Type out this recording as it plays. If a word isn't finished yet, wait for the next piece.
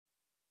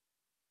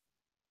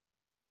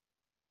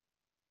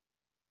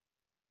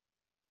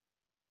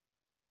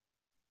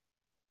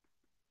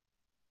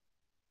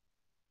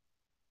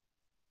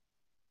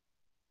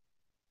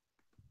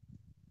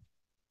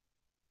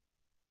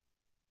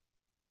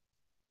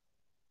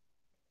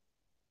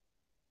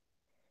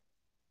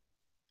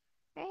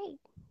Right,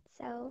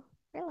 so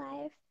we're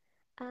live.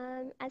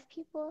 As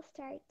people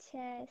start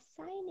to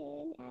sign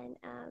in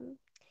and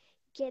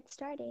get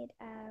started,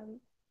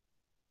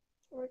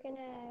 we're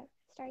gonna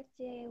start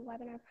the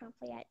webinar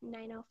promptly at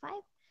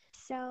 9:05.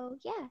 So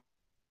yeah,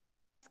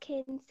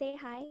 can say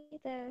hi,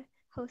 the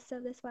hosts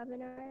of this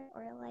webinar,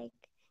 or like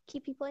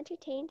keep people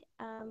entertained.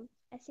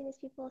 As soon as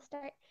people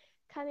start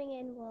coming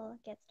in, we'll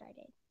get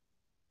started.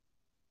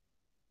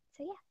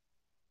 So yeah.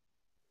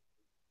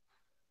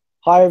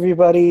 Hi,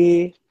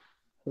 everybody.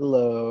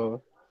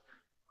 Hello.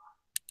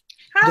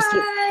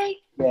 Hi.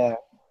 Yeah.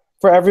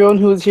 For everyone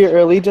who's here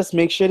early, just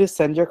make sure to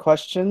send your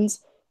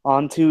questions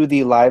onto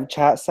the live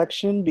chat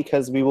section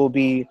because we will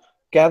be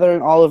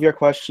gathering all of your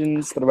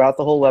questions throughout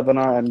the whole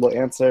webinar and we'll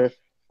answer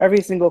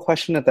every single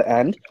question at the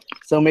end.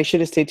 So make sure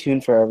to stay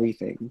tuned for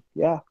everything.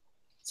 Yeah.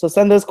 So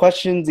send those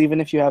questions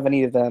even if you have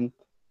any of them.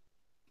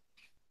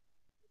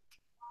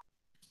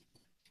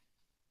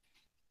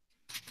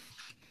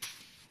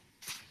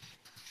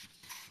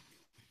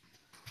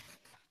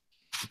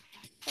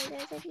 For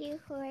those of you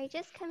who are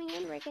just coming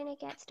in, we're going to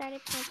get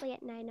started promptly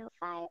at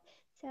 9:05.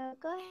 So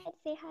go ahead,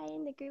 say hi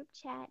in the group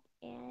chat,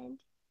 and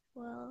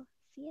we'll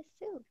see you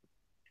soon.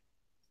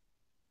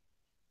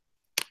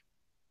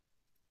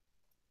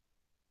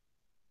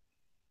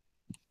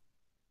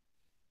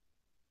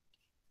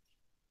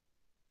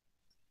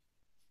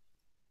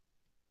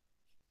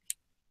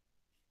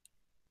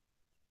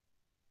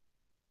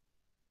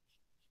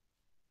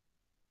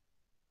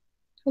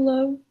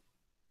 Hello.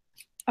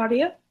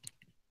 Audio?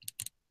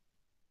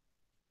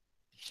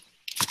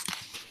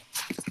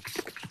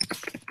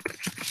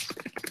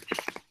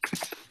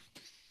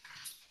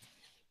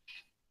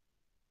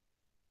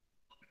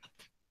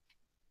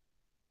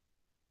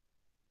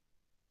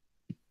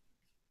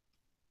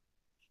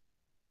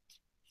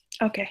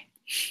 Okay.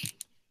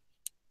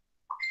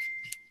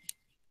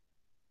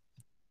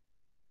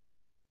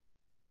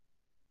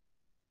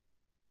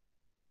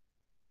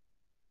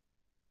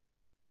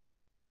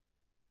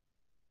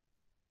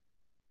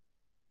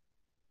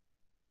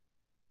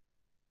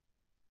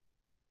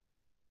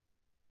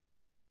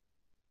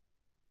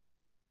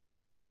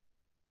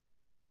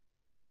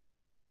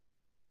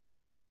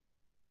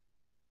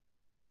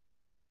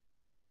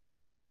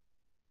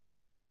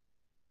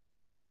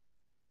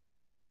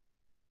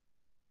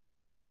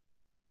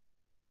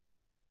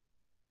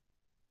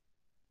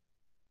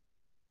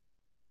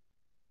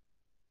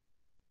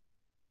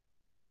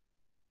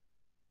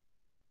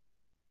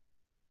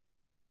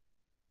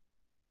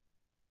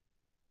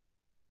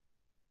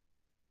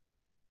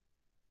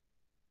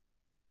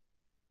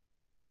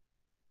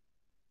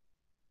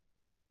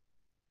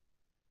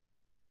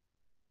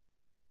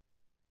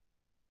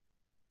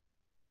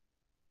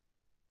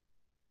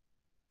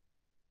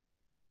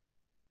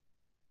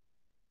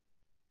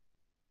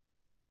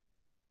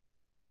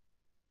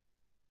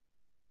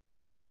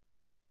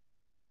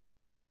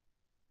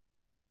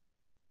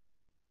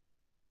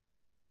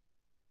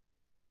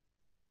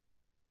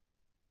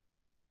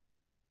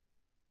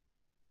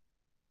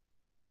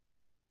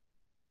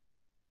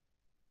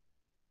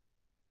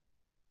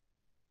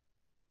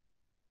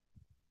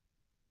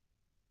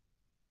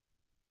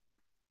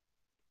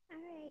 All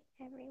right,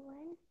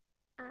 everyone.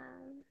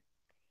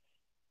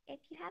 If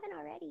you haven't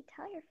already,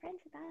 tell your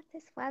friends about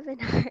this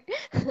webinar,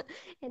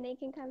 and they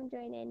can come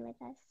join in with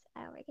us.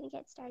 We're going to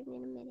get started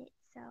in a minute,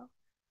 so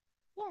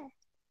yeah.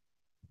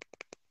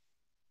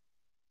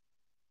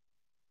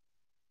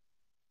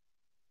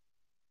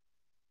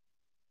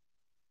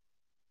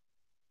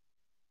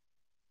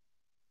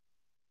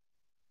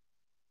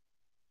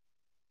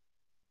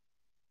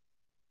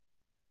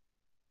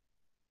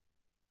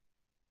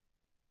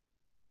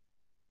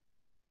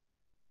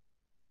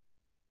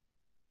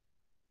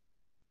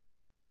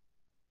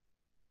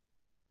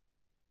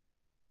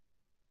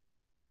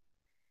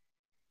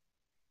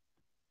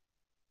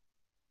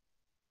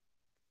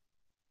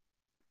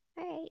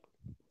 All right,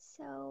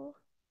 so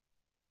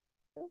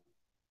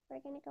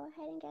we're going to go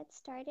ahead and get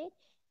started.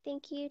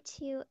 Thank you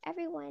to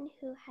everyone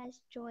who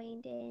has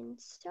joined in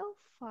so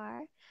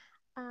far.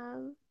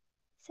 So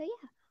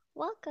yeah,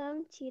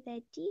 welcome to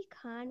the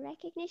DCON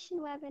recognition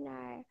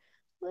webinar.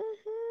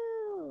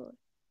 Woohoo!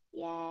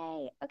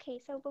 Yay! Okay,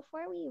 so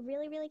before we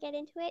really get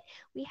into it,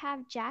 we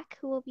have Jack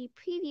who will be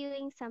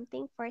previewing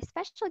something for a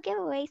special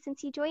giveaway since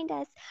he joined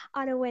us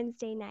on a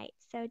Wednesday night.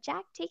 So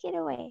Jack, take it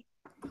away.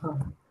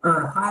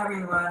 Hi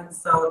everyone.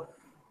 So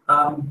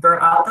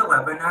throughout the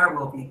webinar,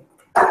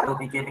 we'll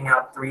be giving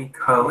out 3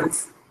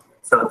 codes.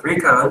 So 3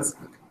 codes.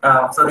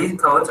 So these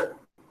codes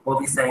will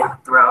be saying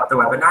throughout the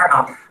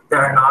webinar.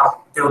 They're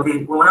not. They'll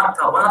be. We'll not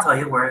tell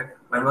you when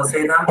we'll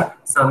say them.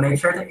 So make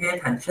sure to pay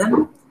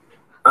attention.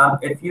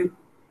 If you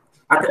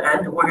At the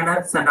end, we're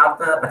gonna send out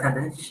the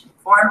attendance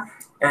form,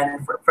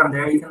 and from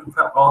there you can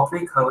put all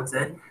 3 codes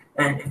in.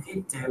 And if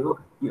you do,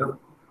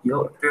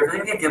 there's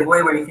gonna be a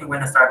giveaway where you can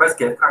win a Starbucks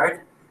gift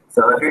card.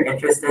 So if you're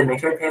interested,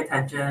 make sure to pay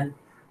attention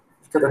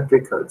to the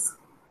 3 codes.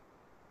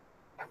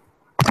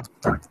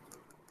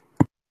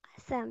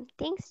 Awesome.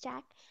 Thanks,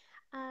 Jack.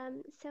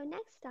 So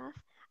next off,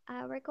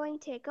 we're going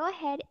to go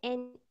ahead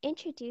and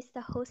introduce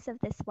the host of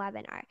this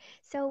webinar.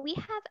 So we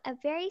have a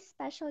very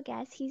special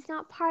guest. He's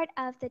not part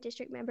of the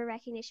District Member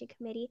Recognition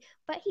Committee,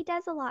 but he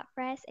does a lot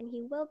for us, and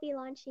he will be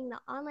launching the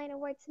online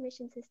award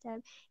submission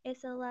system.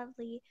 It's a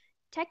lovely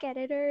tech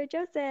editor,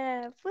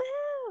 Joseph.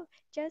 Woohoo!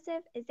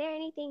 Joseph, is there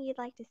anything you'd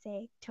like to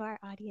say to our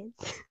audience?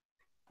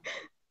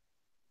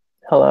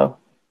 Hello.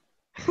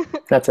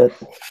 That's it.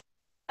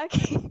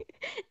 Okay,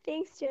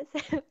 thanks,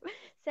 Joseph.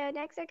 So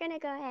next we're going to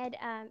go ahead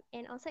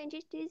and also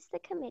introduce the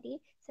committee.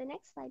 So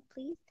next slide,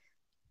 please.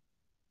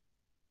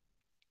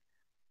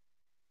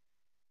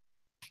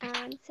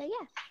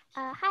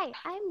 Hi,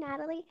 I'm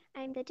Natalie.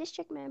 I'm the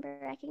District Member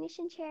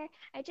Recognition Chair.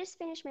 I just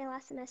finished my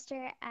last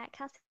semester at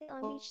Cal State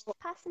Long Beach this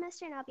past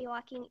semester, and I'll be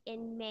walking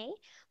in May.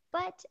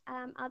 But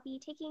I'll be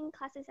taking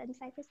classes at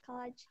Cypress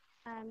College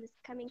this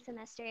coming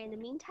semester in the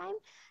meantime.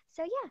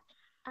 So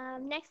yeah,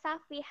 next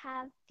off we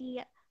have the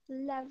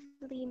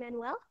lovely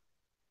Manuel.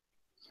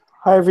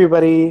 Hi,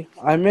 everybody.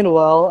 I'm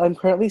Manuel. I'm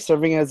currently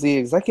serving as the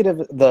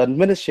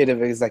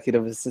administrative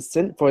executive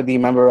assistant for the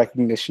Member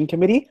Recognition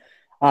Committee.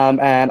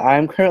 And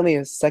I'm currently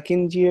a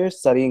second year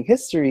studying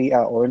history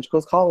at Orange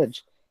Coast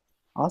College.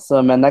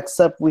 Awesome. And next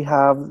up, we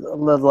have the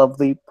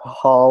lovely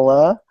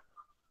Paula.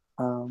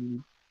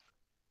 And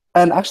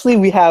actually,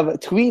 we have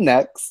Twee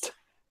next.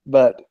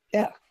 But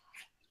yeah.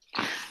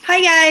 Hi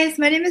guys,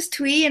 my name is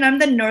Twee and I'm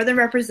the Northern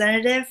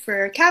representative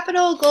for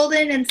Capital,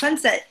 Golden, and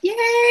Sunset.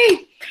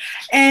 Yay!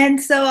 And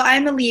so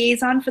I'm a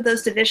liaison for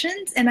those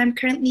divisions, and I'm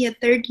currently a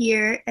third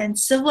year in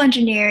civil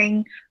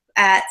engineering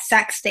at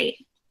Sac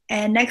State.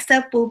 And next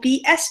up will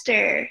be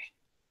Esther.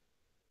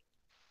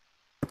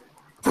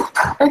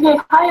 Okay,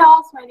 hi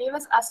y'all. So my name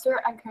is Esther.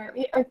 I'm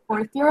currently a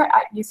fourth year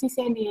at UC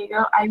San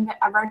Diego. I'm the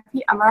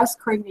MRP MRS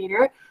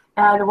coordinator,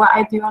 and what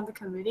I do on the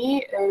committee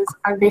is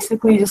I'm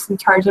basically just in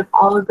charge of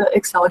all of the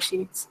Excel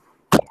sheets.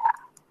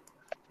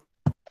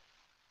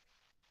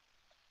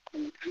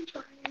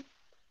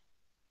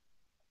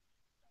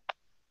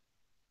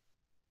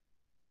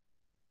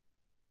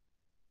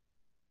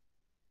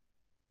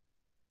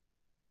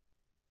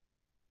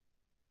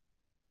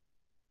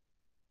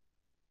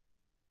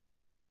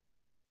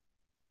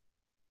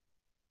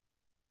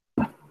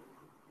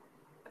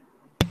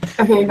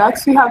 Okay,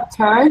 next we have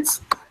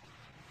Terrence.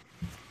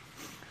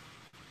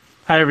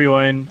 Hi,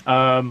 everyone.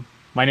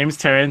 My name is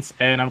Terrence,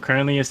 and I'm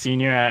currently a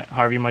senior at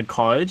Harvey Mudd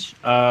College.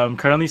 I'm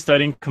currently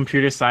studying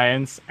computer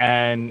science,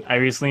 and I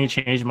recently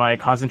changed my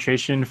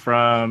concentration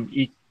from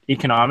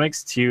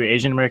economics to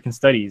Asian American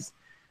Studies.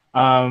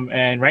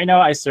 And right now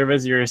I serve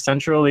as your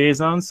central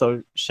liaison,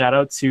 so shout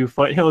out to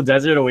Foothill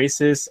Desert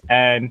Oasis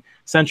and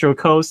Central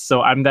Coast.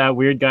 So I'm that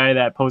weird guy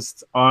that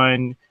posts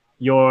on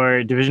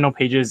your divisional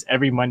pages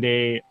every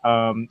Monday.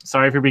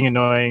 Sorry for being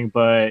annoying,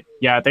 but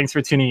yeah, thanks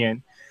for tuning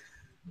in.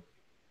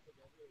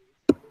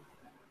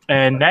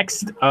 And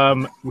next,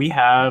 we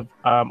have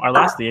our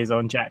last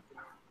liaison, Jack.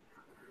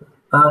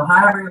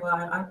 Hi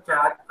everyone, I'm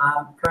Jack.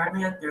 I'm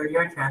currently a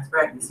third-year transfer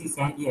at UC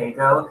San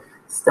Diego,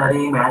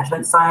 studying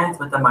management science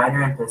with a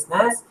minor in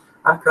business.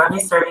 I'm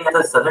currently serving as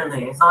a Southern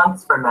liaison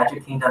for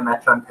Magic Kingdom,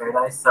 Metro, and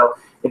Paradise. So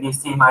if you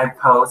see my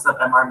post of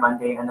MR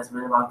Monday and this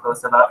really long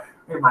post about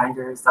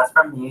reminders, that's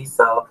from me.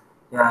 So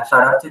yeah,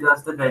 shout out to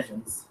those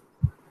divisions.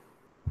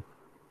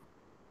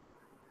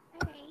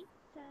 All right,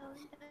 so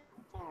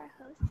those are our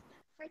hosts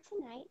for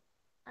tonight.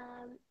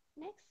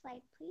 Next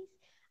slide, please.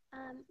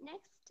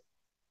 Next,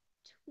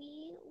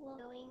 Twee will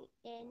be going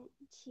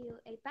into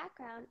a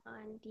background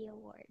on the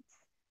awards.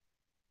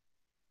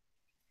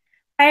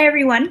 Hi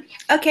everyone.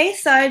 Okay,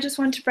 so I just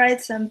want to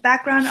provide some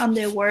background on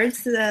the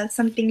awards,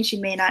 some things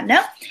you may not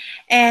know.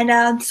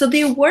 And so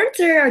the awards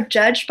are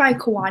judged by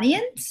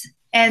Kiwanians,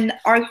 and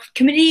our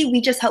committee,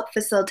 we just help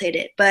facilitate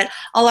it. But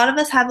a lot of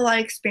us have a lot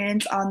of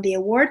experience on the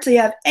award, so if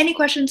you have any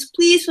questions,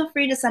 please feel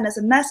free to send us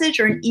a message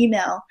or an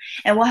email,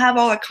 and we'll have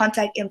all our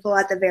contact info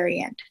at the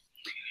very end.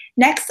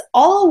 Next,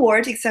 all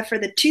awards except for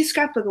the 2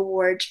 scrapbook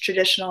awards,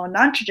 traditional and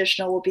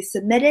non-traditional, will be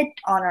submitted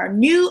on our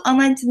new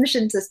online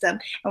submission system,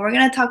 and we're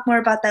going to talk more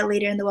about that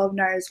later in the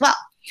webinar as well.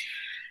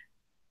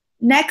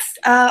 Next,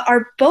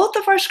 both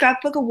of our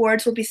scrapbook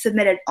awards will be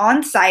submitted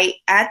on site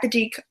at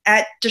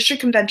District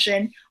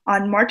Convention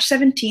on March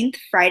 17th,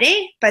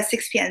 Friday, by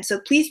 6 p.m. So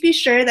please be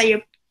sure that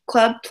your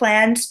club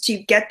plans to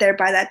get there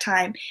by that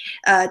time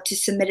to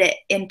submit it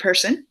in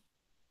person.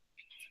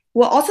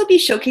 We'll also be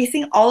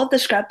showcasing all of the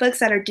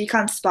scrapbooks at our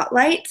DCON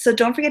Spotlight, so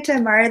don't forget to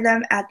admire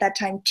them at that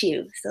time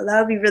too. So that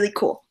would be really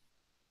cool.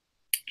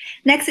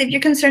 Next, if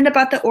you're concerned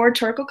about the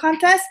oratorical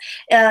contest,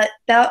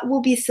 that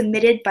will be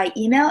submitted by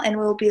email and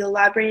will be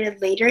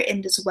elaborated later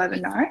in this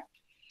webinar.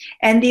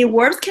 And the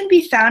awards can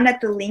be found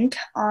at the link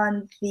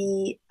on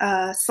the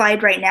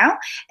slide right now,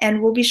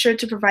 and we'll be sure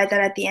to provide that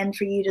at the end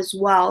for you as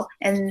well.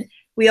 And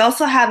we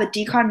also have a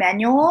DCON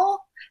manual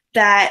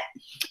that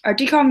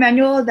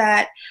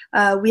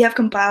we have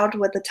compiled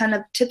with a ton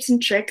of tips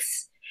and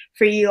tricks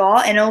for you all,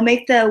 and it'll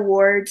make the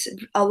awards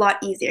a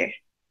lot easier.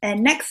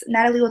 And next,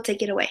 Natalie will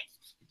take it away.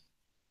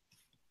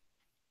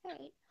 All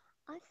right,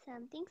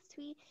 awesome. Thanks,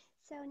 Twee.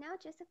 So now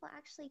Joseph will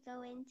actually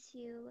go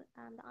into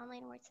the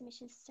online award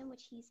submission system,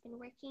 which he's been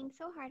working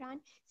so hard on.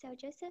 So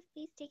Joseph,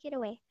 please take it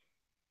away.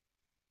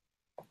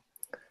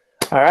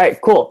 All right,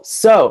 cool.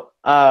 So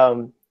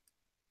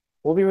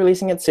we'll be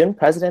releasing it soon.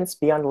 Presidents,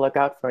 be on the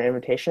lookout for an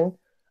invitation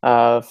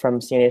from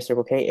CNH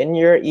Circle K in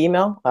your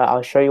email.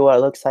 I'll show you what it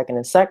looks like in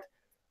a sec.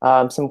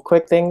 Some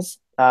quick things.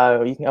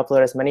 You can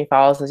upload as many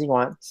files as you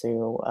want.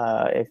 So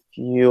if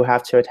you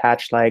have to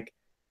attach like,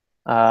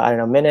 I don't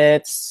know,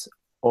 minutes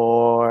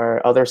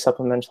or other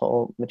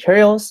supplemental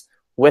materials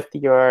with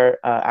your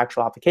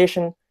actual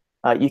application,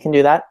 you can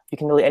do that. You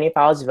can delete any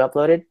files you've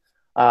uploaded,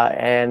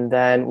 and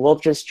then we'll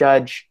just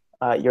judge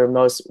your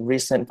most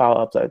recent file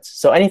uploads.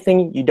 So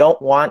anything you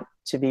don't want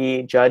to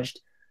be judged,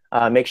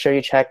 make sure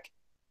you check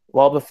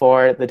well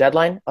before the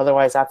deadline.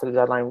 Otherwise, after the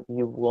deadline,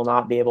 you will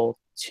not be able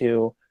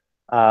to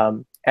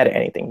edit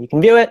anything. You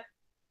can view it,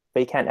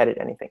 but you can't edit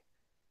anything.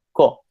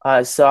 Cool.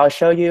 So I'll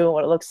show you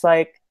what it looks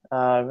like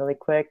really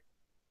quick.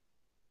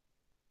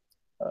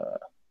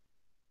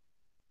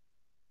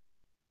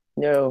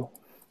 No.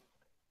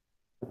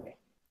 Okay.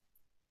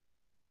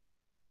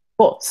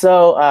 Cool.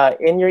 So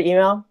in your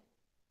email,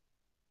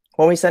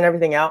 when we send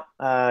everything out,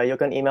 you'll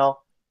get an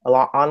email,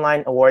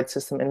 online award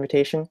system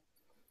invitation.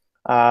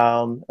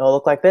 It'll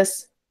look like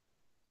this,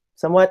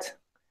 somewhat.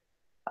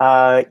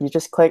 You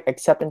just click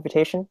accept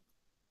invitation,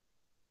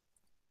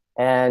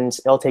 and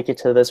it'll take you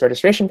to this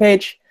registration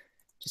page.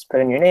 Just put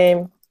in your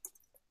name,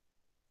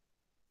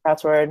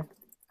 password,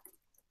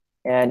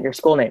 and your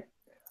school name.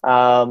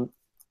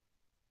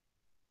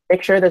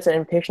 Make sure there's an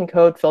invitation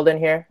code filled in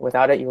here.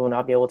 Without it, you will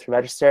not be able to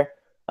register.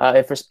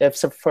 If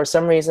for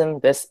some reason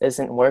this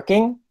isn't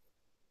working,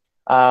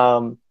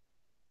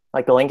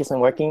 like the link isn't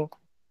working,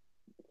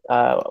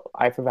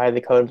 I provided the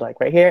code like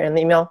right here in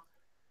the email,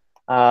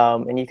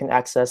 and you can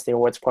access the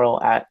awards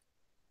portal at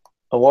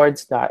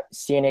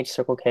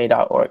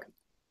awards.cnhcirclek.org.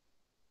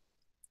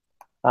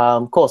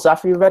 Cool. So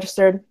after you've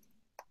registered,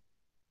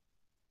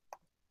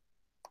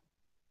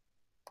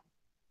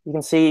 you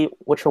can see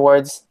which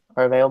awards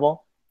are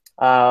available.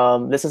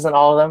 This isn't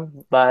all of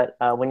them, but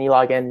when you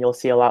log in, you'll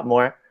see a lot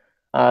more.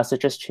 So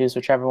just choose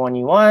whichever one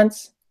you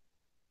want,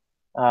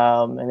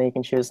 and then you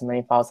can choose as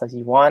many files as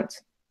you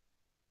want.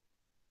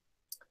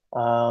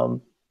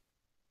 I'm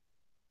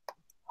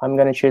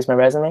going to choose my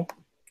resume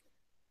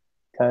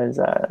because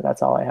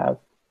that's all I have.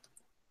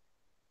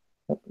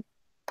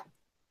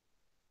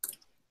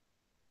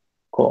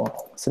 Cool.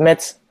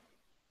 Submit.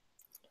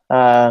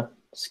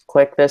 Just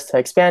click this to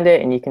expand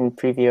it, and you can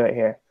preview it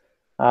here.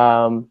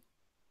 And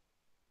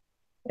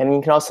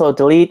you can also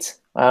delete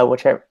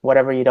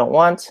whatever you don't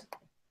want,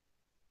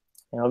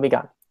 and it'll be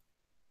gone.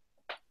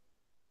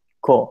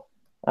 Cool.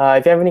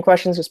 If you have any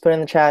questions, just put it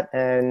in the chat,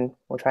 and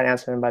we'll try to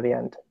answer them by the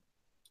end.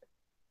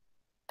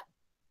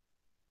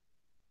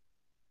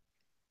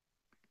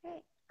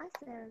 Great,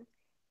 awesome.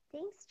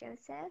 Thanks,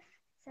 Joseph.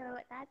 So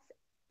that's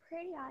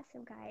pretty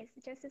awesome, guys.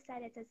 Joseph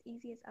said it's as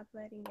easy as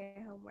uploading your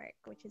homework,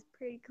 which is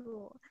pretty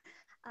cool.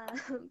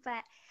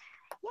 But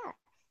yeah,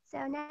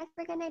 so next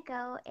we're gonna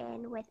go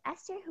in with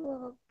Esther, who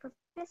will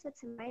provide us with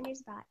some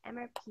reminders about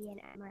MRP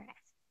and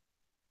MRS.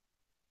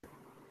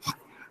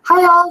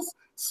 Hi, all.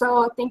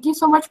 So thank you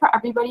so much for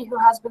everybody who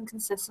has been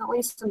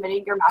consistently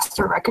submitting your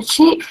master record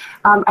sheet.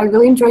 I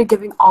really enjoyed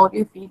giving all of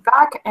you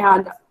feedback,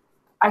 and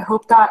I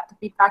hope that the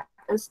feedback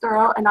is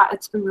thorough and that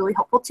it's been really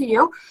helpful to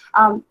you.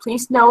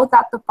 Please know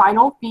that the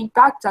final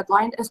feedback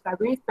deadline is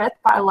February 5th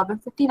by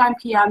 11:59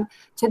 p.m.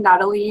 to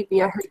Natalie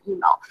via her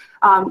email.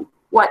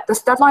 What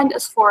this deadline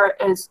is for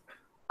is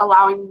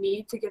allowing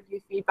me to give you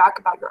feedback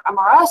about your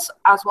MRS,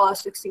 as well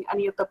as fixing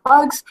any of the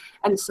bugs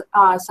and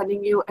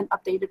sending you an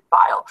updated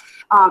file.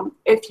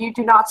 If you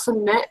do not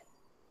submit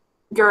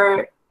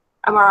your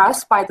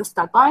MRS by this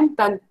deadline,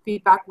 then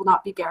feedback will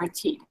not be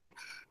guaranteed.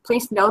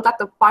 Please know that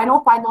the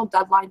final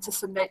deadline to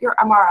submit your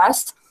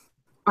MRS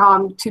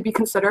to be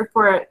considered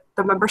for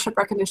the membership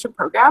recognition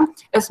program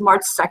is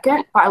March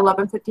 2nd by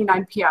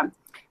 11:59 p.m.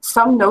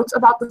 Some notes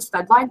about this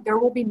deadline: there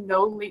will be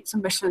no late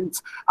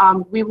submissions.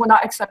 We will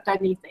not accept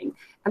anything.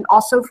 And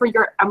also for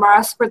your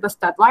MRS for this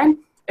deadline,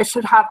 it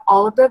should have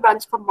all of the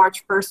events from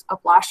March 1st of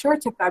last year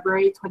to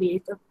February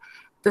 28th of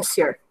this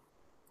year.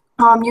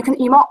 You can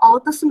email all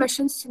of the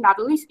submissions to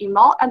Natalie's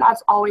email. And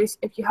as always,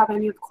 if you have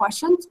any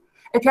questions,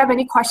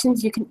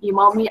 you can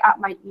email me at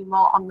my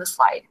email on the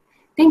slide.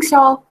 Thanks,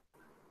 y'all.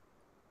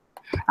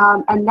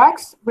 And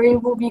next, we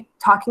will be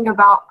talking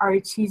about our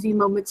cheesy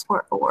moments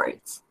for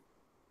awards.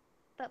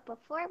 But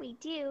before we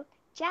do,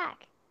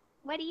 Jack,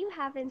 what do you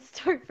have in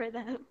store for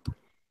them?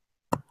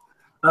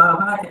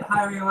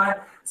 Hi everyone.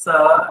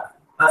 So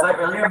as I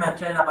earlier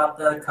mentioned about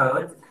the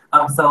codes,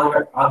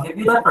 so I'll give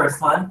you the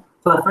first one.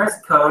 So the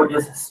first code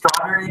is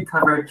strawberry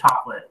covered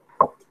chocolate.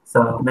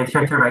 So make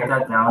sure to write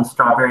that down,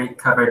 strawberry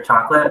covered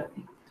chocolate.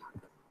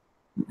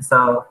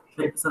 So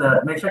make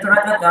sure to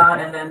write that down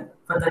and then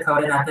put the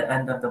code in at the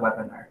end of the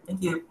webinar.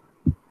 Thank you.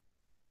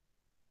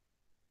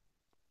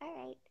 All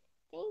right,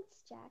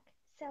 thanks, Jack.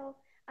 So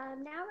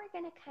now we're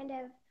going to kind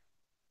of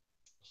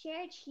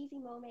share a cheesy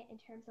moment in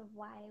terms of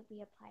why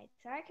we applied.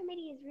 So our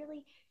committee is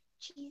really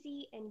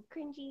cheesy and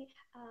cringy,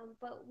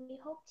 but we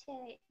hope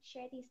to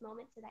share these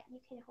moments so that you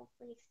can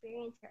hopefully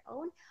experience your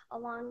own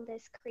along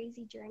this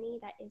crazy journey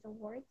that is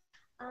awards.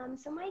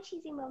 So my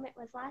cheesy moment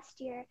was last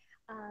year.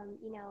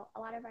 You know, a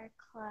lot of our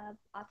club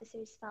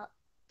officers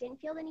didn't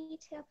feel the need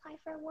to apply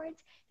for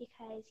awards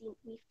because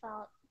we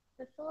felt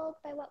fulfilled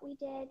by what we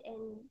did,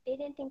 and they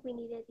didn't think we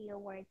needed the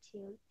award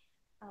to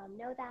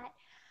know that.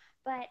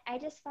 But I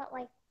just felt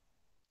like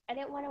I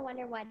didn't want to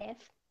wonder what if.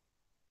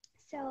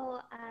 So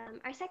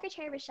our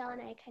secretary Rochelle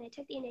and I kind of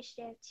took the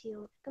initiative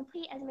to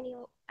complete as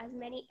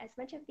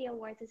much of the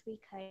awards as we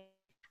could.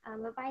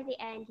 But by the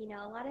end, you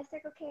know, a lot of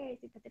circle K's,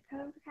 we put the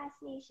pro in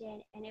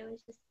procrastination, and it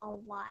was just a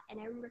lot. And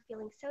I remember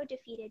feeling so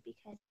defeated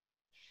because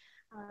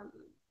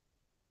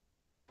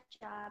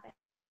job, I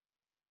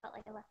felt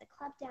like I let the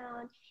club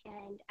down,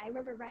 and I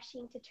remember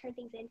rushing to turn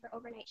things in for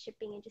overnight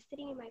shipping and just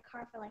sitting in my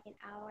car for like an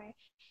hour.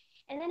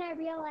 And then I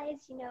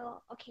realized, you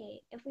know, okay,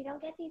 if we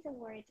don't get these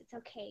awards, it's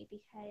okay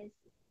because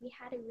we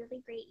had a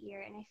really great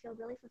year, and I feel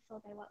really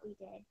fulfilled by what we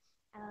did.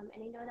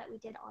 And I know that we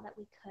did all that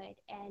we could.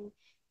 And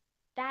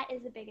that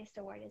is the biggest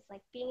award, is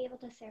like being able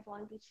to serve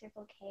Long Beach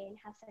Circle K and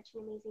have such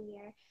an amazing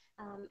year.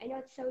 I know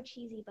it's so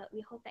cheesy, but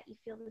we hope that you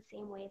feel the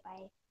same way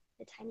by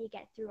the time you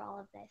get through all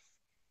of this.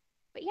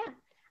 But yeah,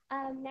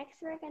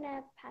 next we're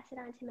gonna pass it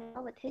on to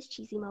Mel with his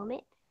cheesy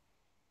moment.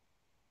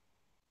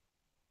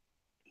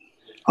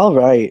 All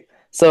right.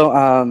 So,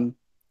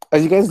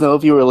 as you guys know,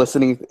 if you were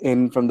listening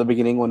in from the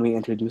beginning when we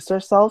introduced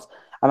ourselves,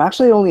 I'm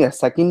actually only a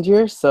second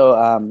year.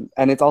 So,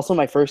 and it's also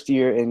my first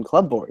year in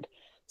club board.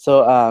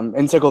 So,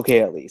 in Circle K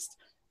at least.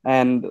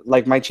 And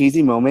like my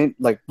cheesy moment,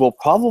 like will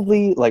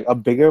probably like a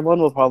bigger one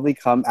will probably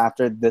come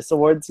after this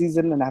award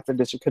season and after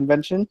district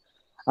convention.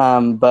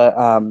 But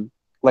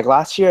like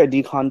last year at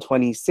DCON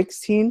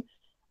 2016,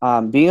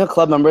 being a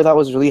club member that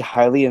was really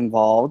highly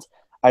involved,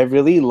 I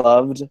really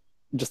loved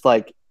just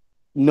like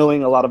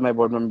knowing a lot of my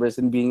board members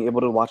and being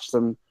able to watch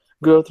them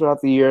grow throughout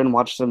the year and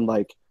watch them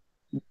like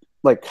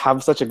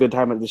have such a good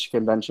time at district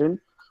convention.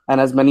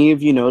 And as many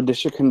of you know,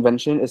 district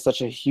convention is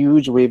such a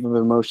huge wave of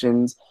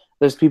emotions.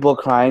 There's people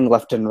crying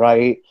left and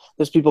right.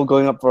 There's people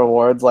going up for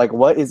awards. Like,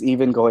 what is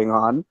even going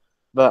on?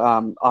 But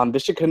on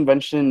district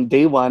convention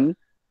day one,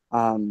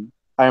 I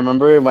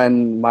remember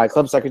when my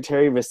club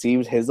secretary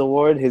received his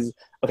award.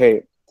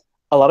 Okay,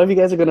 a lot of you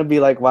guys are gonna be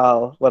like,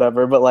 wow,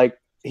 whatever. But like,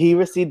 he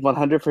received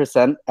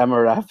 100%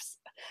 MRFs.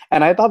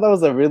 And I thought that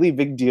was a really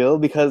big deal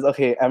because,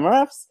 okay,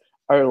 MRFs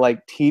are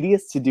like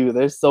tedious to do.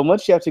 There's so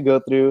much you have to go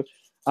through.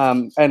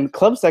 And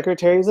club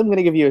secretaries, I'm going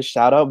to give you a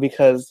shout out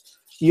because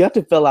you have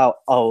to fill out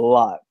a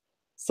lot.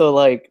 So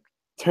like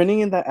turning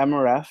in that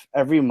MRF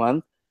every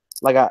month,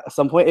 like at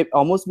some point, it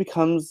almost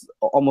becomes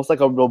almost like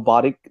a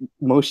robotic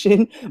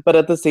motion. But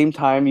at the same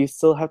time, you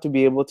still have to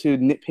be able to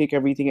nitpick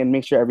everything and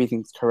make sure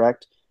everything's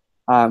correct.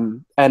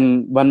 And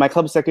when my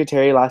club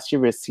secretary last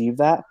year received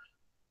that,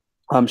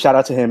 shout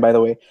out to him, by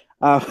the way.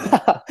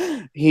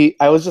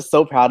 I was just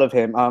so proud of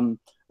him.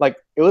 Like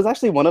it was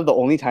actually one of the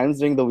only times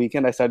during the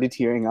weekend I started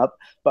tearing up.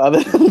 But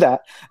other than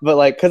that, but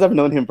like, cause I've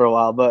known him for a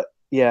while. But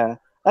yeah,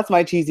 that's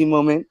my cheesy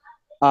moment.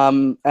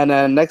 And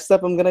then next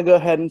up, I'm gonna go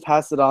ahead and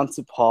pass it on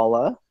to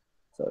Paula.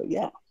 So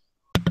yeah.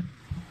 Do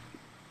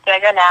I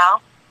go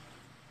now?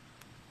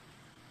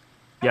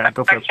 Yeah,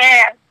 go for it.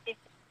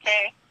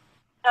 Okay.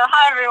 So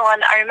hi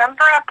everyone. I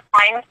remember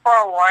applying for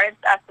awards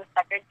as the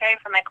secretary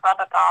for my club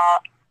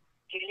about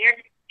 2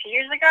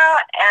 years ago,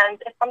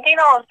 and it's something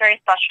that was very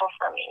special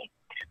for me.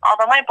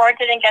 Although my board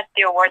didn't get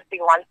the awards we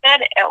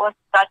wanted, it was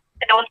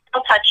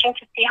still touching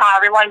to see how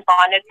everyone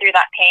bonded through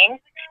that pain,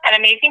 and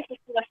amazing to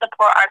see the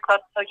support our club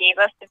still gave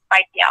us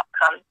despite the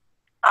outcome.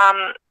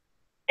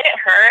 It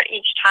hurt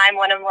each time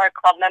one of our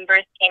club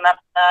members came up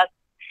to us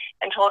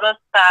and told us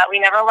that we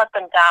never let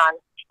them down.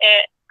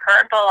 It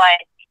hurt, but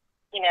like,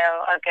 you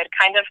know, a good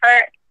kind of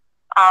hurt.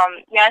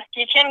 Yes,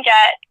 you can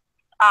get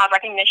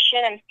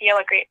recognition and feel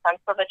a great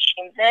sense of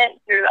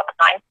achievement through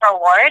applying for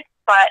awards,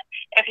 but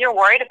if you're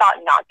worried about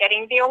not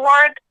getting the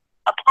award,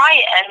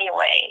 apply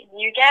anyway.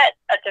 You get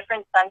a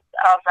different sense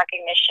of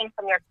recognition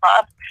from your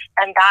club,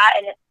 and that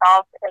in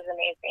itself is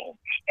amazing.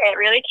 It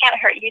really can't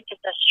hurt you to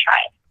just try.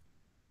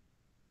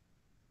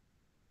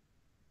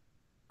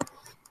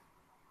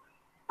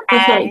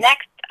 Okay. And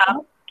next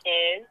up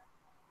is...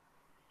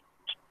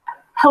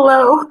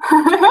 Hello.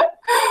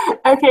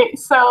 Okay,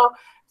 so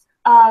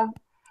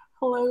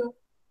hello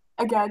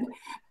again.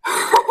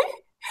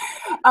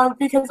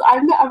 Because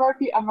I'm the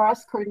MRP MRS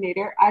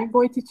coordinator, I'm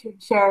going to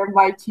share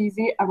my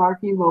cheesy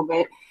MRP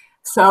moment.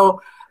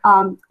 So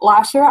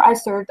last year I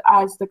served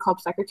as the club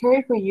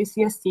secretary for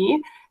UCSD,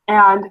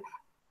 and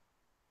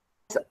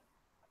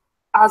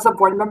as a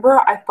board member,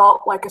 I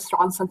felt like a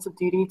strong sense of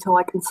duty to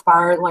like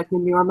inspire like the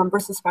newer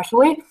members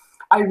especially.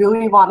 I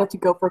really wanted to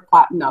go for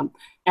platinum,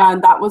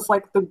 and that was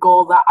like the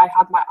goal that I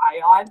had my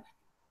eye on.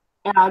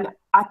 And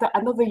at the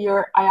end of the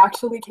year, I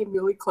actually came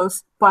really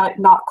close, but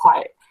not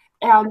quite.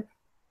 And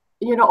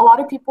you know, a lot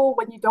of people,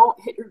 when you don't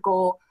hit your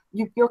goal,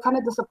 you feel kind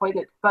of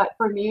disappointed. But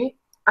for me,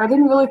 I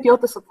didn't really feel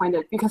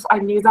disappointed because I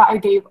knew that I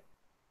gave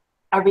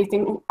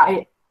everything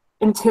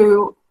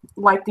into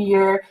like the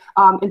year,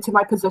 into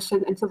my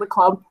position, into the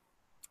club.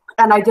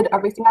 And I did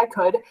everything I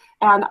could.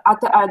 And at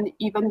the end,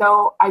 even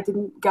though I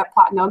didn't get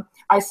platinum,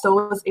 I still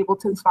was able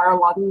to inspire a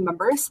lot of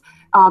members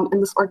in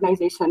this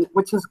organization,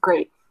 which is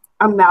great.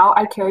 And now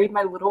I carry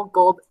my little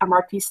gold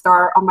MRP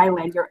star on my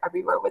lanyard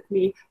everywhere with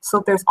me.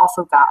 So there's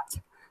also that.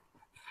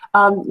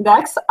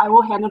 Next, I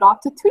will hand it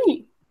off to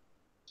Tweet.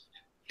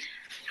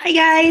 Hi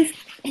guys.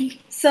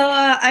 So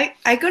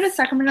I go to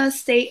Sacramento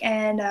State,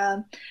 and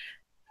I'm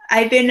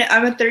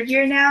a third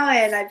year now,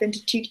 and I've been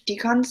to 2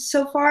 DCONs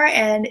so far,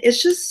 and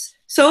it's just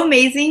so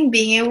amazing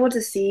being able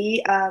to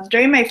see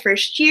during my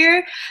first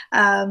year.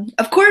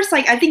 Of course,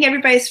 like I think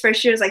everybody's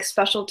first year is like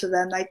special to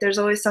them. Like there's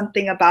always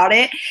something about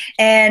it.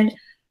 And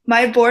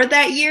my board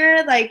that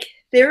year, like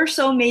they were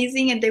so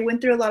amazing, and they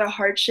went through a lot of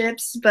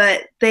hardships,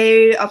 but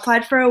they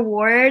applied for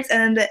awards,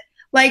 and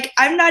like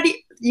I'm not,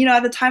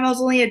 at the time I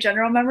was only a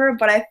general member,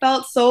 but I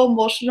felt so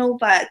emotional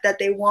that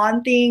they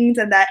won things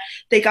and that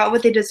they got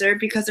what they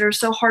deserved because they were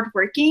so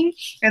hardworking.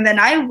 And then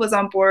I was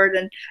on board,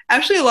 and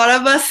actually a lot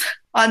of us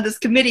on this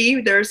committee,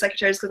 there were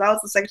secretaries because I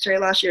was the secretary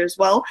last year as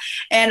well.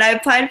 And I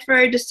applied for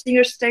a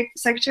distinguished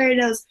secretary,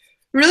 and it was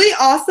really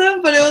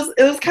awesome, but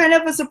it was kind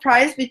of a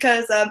surprise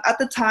because at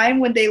the time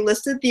when they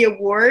listed the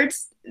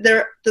awards,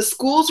 the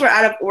schools were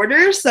out of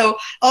order, so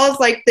I was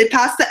like, they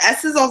passed the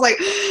S's. I was like,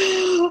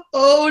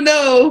 oh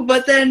no!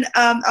 But then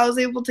I was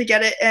able to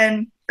get it,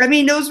 and I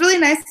mean, it was really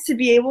nice to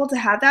be able to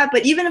have that.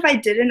 But even if I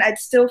didn't, I'd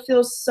still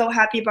feel so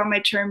happy about my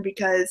term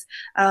because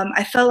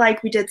I felt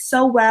like we did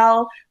so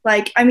well.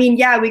 Like, I mean,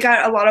 yeah, we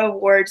got a lot of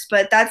awards,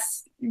 but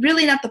that's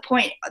really not the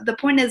point. The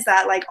point is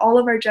that like all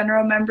of our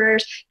general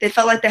members, they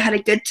felt like they had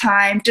a good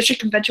time.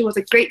 District convention was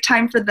a great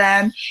time for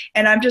them,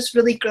 and I'm just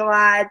really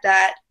glad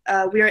that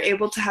we were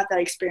able to have that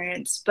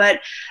experience. But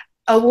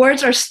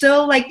awards are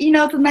still like,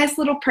 the nice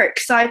little perk.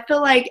 So I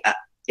feel like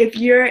if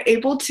you're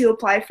able to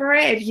apply for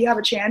it, if you have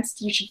a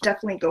chance, you should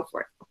definitely go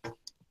for it.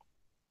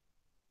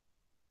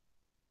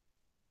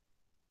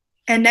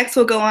 And next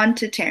we'll go on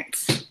to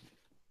Terrence.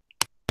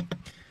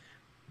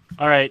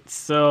 All right,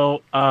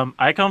 so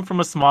I come from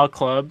a small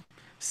club.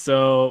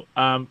 So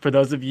for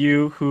those of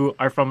you who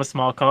are from a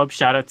small club,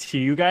 shout out to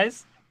you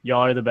guys.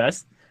 Y'all are the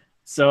best.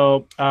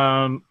 So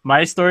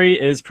my story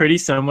is pretty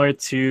similar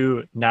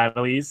to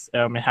Natalie's.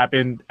 It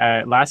happened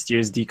at last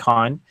year's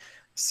DCON.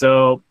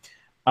 So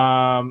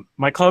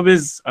my club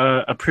is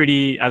a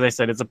pretty, as I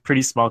said, it's a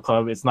pretty small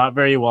club. It's not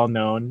very well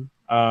known.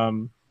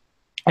 And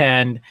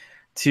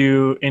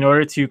in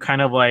order to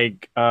kind of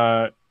like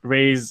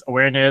raise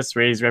awareness,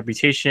 raise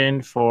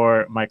reputation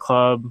for my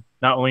club,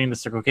 not only in the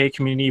Circle K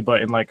community,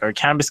 but in like our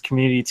campus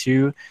community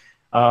too.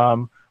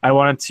 I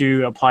wanted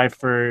to apply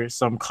for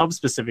some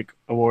club-specific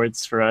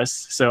awards for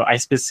us. So I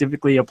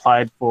specifically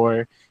applied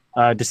for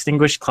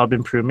Distinguished Club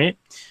Improvement.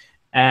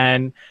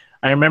 And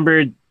I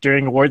remember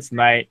during awards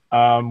night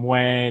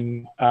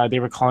when they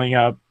were calling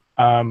up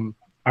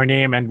our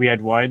name and we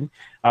had won.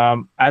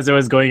 As I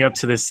was going up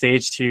to the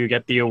stage to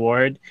get the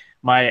award,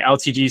 my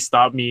LTG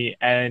stopped me,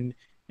 and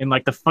in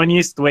like the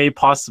funniest way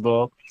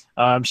possible,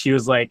 she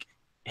was like,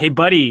 "Hey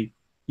buddy,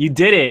 you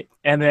did it."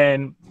 And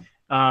then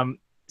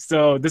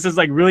so this is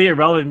like really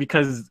irrelevant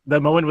because the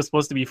moment was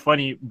supposed to be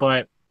funny,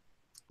 but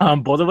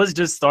both of us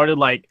just started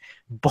like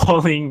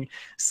bawling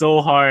so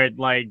hard,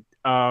 like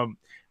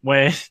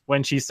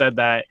when she said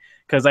that,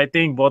 because I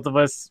think both of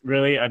us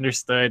really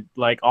understood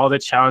like all the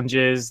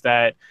challenges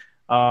that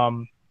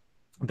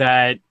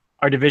that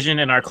our division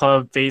and our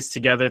club faced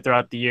together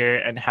throughout the year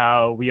and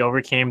how we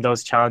overcame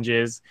those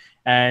challenges.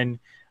 And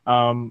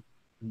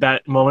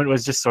that moment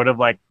was just sort of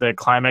like the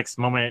climax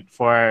moment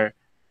for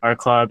our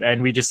club,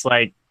 and we just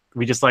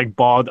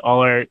bawled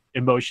all our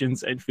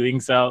emotions and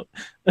feelings out.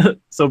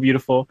 So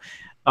beautiful.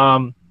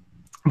 But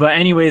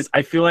anyways,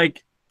 I feel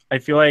like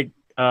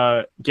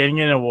getting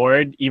an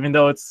award, even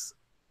though it's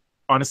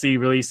honestly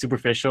really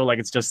superficial, like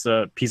it's just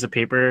a piece of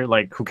paper,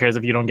 like who cares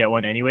if you don't get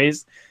one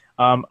anyways.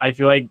 I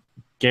feel like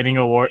getting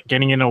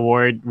an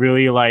award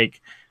really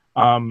like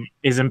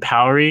is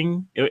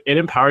empowering. It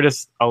empowered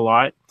us a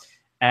lot.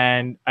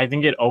 And I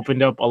think it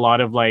opened up a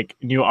lot of like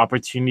new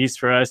opportunities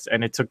for us,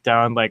 and it took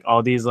down like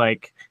all these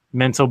like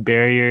mental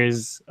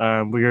barriers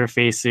we were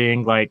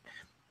facing, like,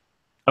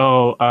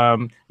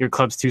 your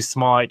club's too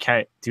small, it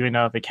can't do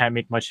enough, it can't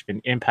make much of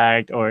an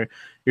impact, or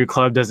your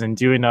club doesn't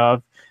do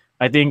enough.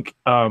 I think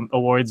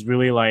awards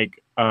really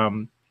like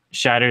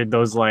shattered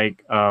those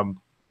like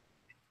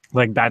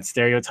bad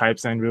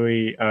stereotypes and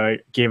really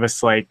gave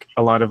us like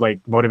a lot of like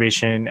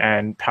motivation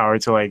and power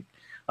to like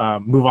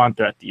move on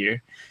throughout the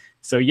year.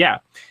 So yeah,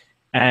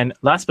 and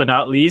last but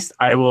not least,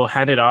 I will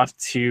hand it off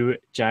to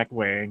Jack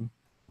Wang.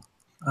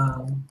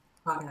 Okay,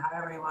 hi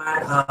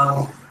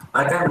everyone.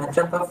 Like I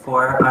mentioned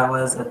before, I'm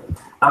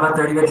a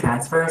third-year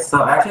transfer,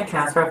 so I actually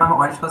transferred from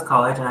Orange Coast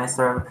College, and I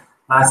served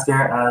last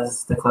year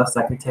as the club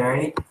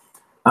secretary.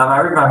 I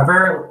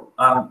remember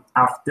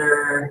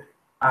after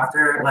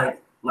like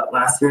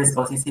last year's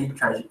OCC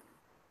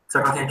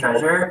Circle K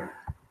treasurer,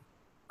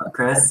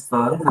 Chris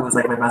Bode, who was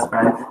like my best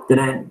friend,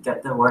 didn't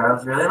get the award. I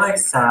was really like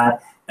sad,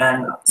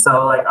 and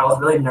so like I was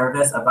really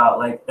nervous about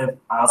like if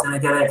I was gonna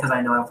get it because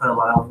I know I put a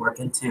lot of work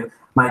into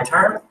my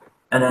term.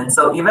 And then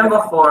so even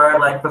before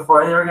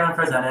they were gonna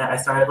present it, I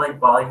started like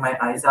bawling my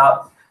eyes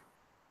out,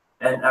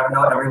 and I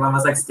know everyone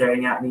was like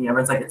staring at me.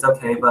 Everyone's like, "It's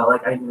okay," but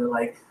like I knew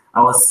like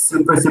I was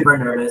super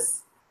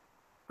nervous.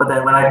 But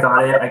then when I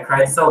got it, I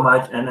cried so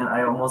much, and then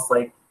I almost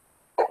like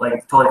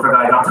totally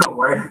forgot I got the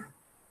award.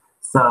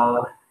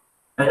 So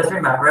I just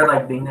remember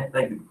like being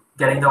like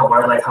getting the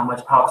award, like how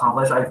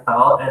accomplished I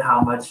felt, and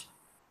how much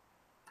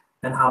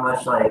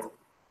like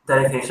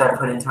dedication I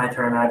put into my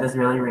term. And I just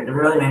really it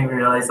really made me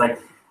realize like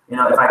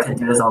if I could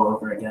do this all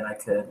over again, I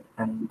could.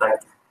 And like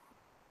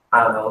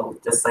I don't know,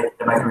 just like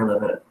if I could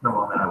relive it the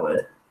moment, I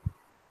would.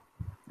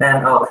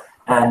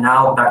 And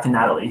now back to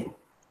Natalie.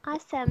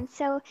 Awesome.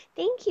 So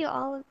thank you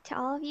to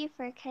all of you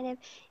for kind of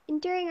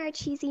enduring our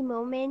cheesy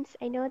moments.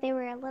 I know they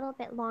were a little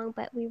bit long,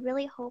 but we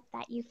really hope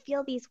that you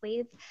feel this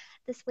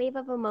wave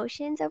of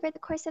emotions over the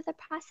course of the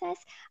process.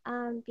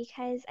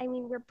 Because I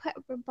mean, we're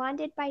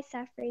bonded by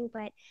suffering,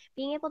 but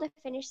being able to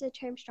finish the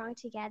term strong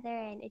together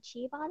and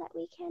achieve all that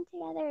we can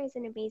together is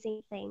an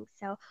amazing thing.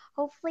 So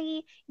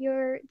hopefully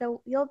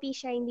you'll be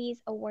sharing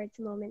these awards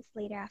moments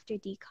later after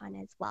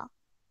DCON as well.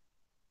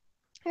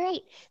 All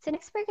right, so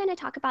next we're going to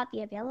talk about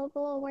the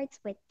available awards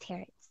with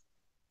Terrence.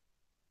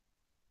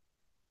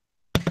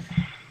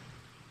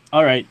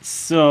 All right,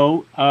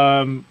 so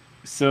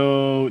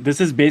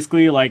this is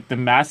basically like the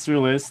master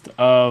list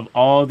of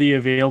all the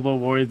available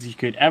awards you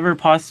could ever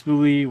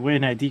possibly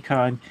win at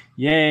DCON.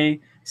 Yay!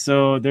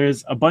 So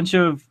there's a bunch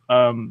of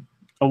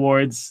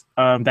awards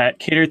that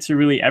cater to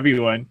really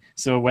everyone.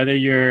 So whether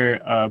you're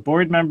a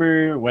board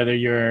member, whether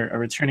you're a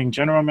returning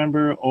general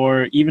member,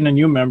 or even a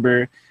new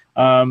member,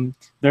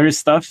 there is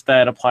stuff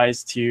that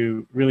applies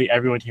to really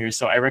everyone here.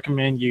 So I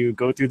recommend you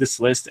go through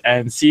this list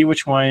and see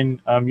which one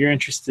you're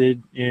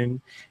interested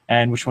in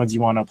and which ones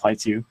you want to apply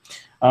to.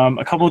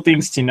 A couple of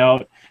things to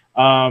note.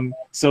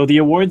 So the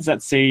awards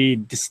that say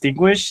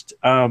distinguished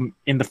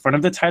in the front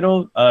of the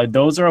title,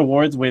 those are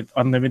awards with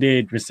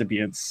unlimited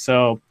recipients.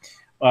 So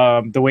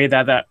the way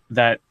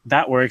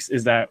that works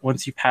is that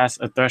once you pass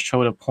a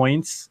threshold of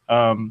points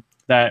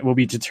that will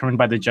be determined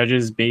by the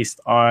judges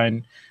based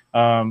on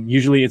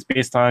usually it's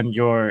based on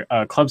your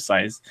club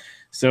size.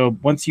 So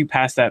once you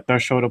pass that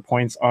threshold of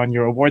points on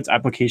your awards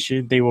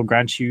application, they will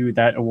grant you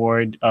that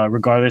award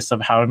regardless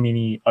of how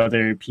many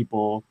other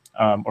people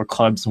or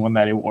clubs won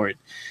that award.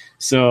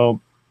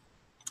 So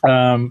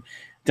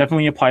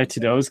definitely apply to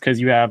those because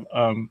you have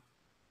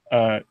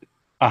a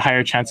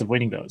higher chance of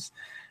winning those.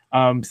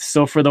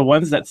 So for the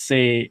ones that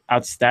say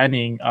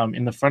outstanding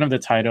in the front of the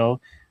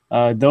title,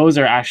 those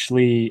are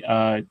actually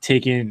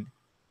taken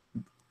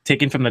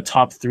from the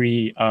top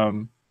three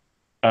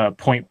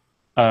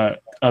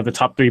the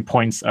top 3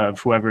 points of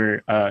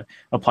whoever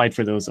applied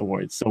for those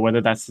awards. So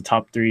whether that's the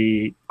top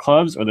 3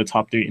 clubs or the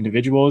top 3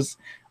 individuals,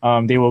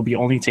 they will be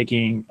only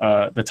taking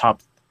the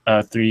top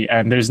 3,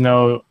 and there's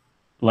no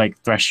like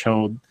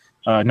threshold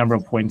number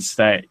of points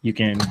that you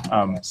can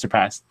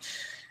surpass.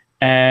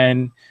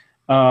 And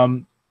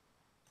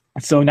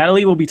so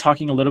Natalie will be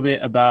talking a little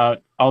bit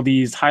about all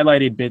these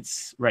highlighted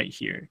bits right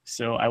here.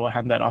 So I will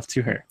hand that off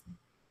to her.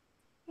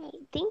 Great,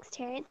 thanks,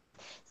 Terrence.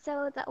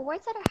 So the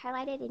awards that are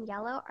highlighted in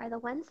yellow are the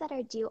ones that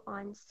are due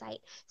on site.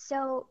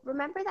 So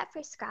remember that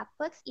for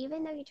scrapbooks,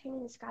 even though you turn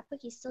in the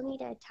scrapbook, you still need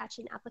to attach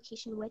an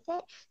application with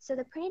it. So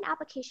the printed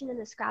application and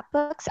the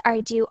scrapbooks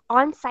are due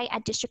on site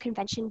at District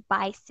Convention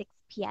by 6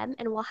 p.m.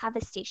 and we'll have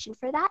a station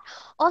for that.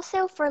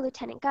 Also for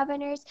Lieutenant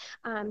Governors,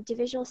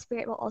 Divisional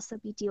Spirit will also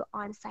be due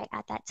on site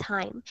at that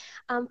time.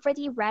 For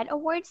the red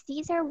awards,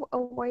 these are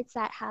awards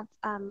that have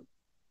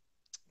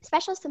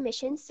special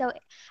submissions. So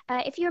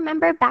if you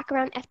remember back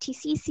around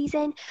FTC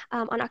season,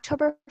 on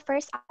October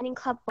 1st, on the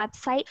Club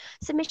website,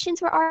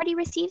 submissions were already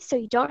received, so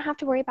you don't have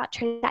to worry about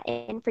turning that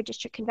in for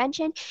District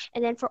Convention.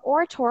 And then for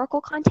oratorical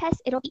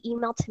contests, it'll be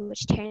emailed to me,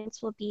 which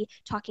Terrence will be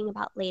talking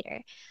about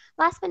later.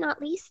 Last but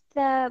not least,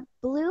 the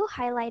blue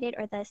highlighted,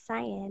 or the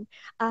cyan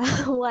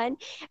one,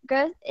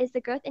 is the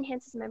Growth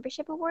Enhances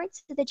Membership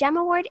Awards. So the GEM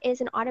Award is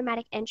an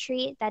automatic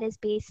entry that is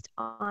based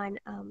on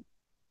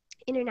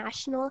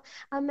international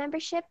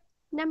membership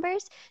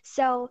numbers.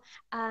 So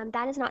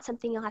that is not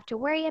something you'll have to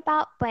worry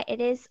about, but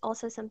it is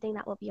also something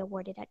that will be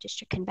awarded at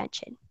District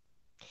Convention.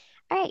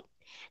 All right,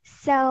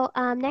 so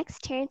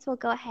next Terrence will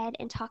go ahead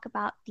and talk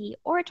about the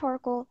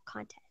oratorical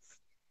contest.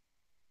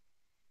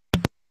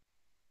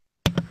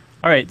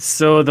 All right,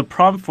 so the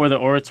prompt for the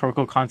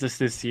oratorical contest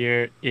this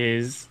year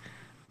is: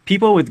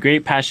 people with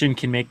great passion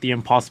can make the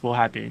impossible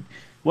happen.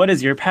 What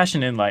is your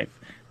passion in life?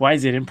 Why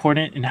is it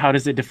important, and how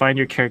does it define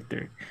your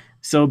character?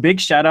 So big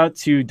shout out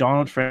to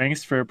Donald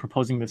Franks for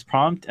proposing this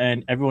prompt,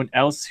 and everyone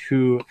else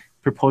who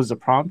proposed the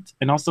prompt,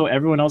 and also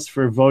everyone else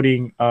for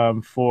voting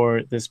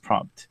for this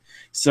prompt.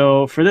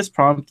 So for this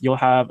prompt, you'll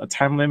have a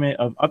time limit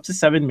of up to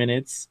 7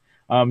 minutes.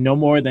 No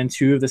more than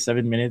 2 of the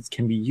 7 minutes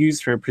can be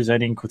used for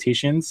presenting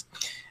quotations.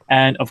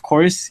 And of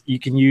course, you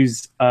can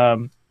use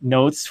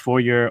notes for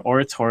your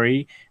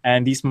oratory,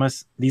 and these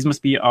must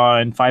be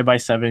on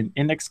 5x7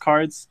 index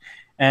cards.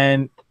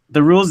 And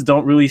the rules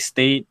don't really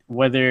state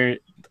whether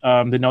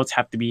the notes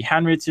have to be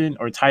handwritten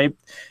or typed.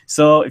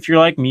 So if you're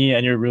like me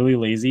and you're really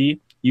lazy,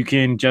 you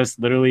can just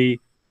literally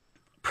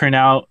print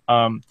out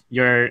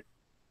your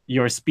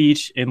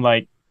speech in,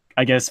 like,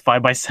 I guess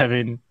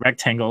 5x7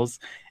 rectangles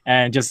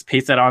and just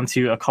paste that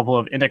onto a couple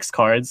of index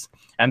cards,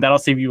 and that'll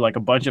save you like a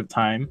bunch of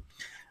time.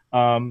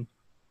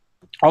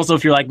 Also,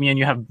 if you're like me and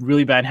you have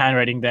really bad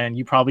handwriting, then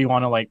you probably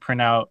want to like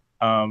print out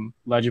a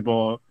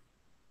legible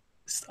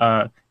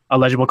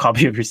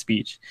copy of your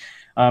speech.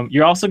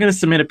 You're also going to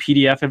submit a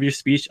PDF of your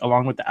speech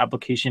along with the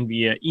application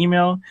via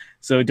email,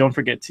 so don't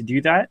forget to do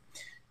that.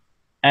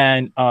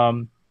 And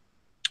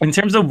in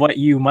terms of what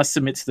you must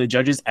submit to the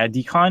judges at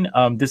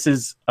DCON, this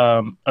is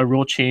a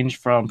rule change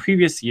from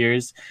previous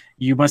years.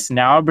 You must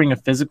now bring a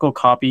physical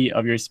copy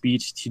of your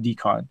speech to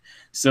DCON.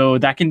 So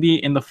that can be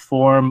in the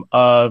form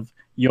of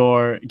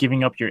your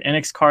giving up your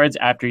index cards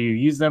after you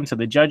use them to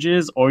the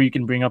judges, or you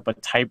can bring up a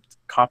typed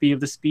copy of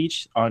the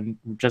speech on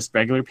just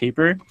regular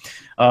paper.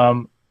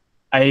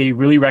 I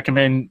really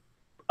recommend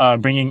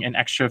bringing an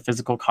extra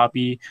physical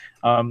copy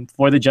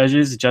for the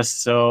judges,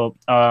 just so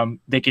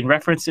they can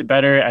reference it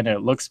better and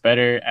it looks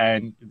better,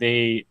 and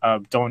they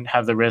don't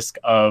have the risk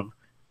of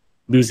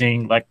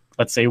losing, like,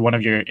 let's say, one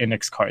of your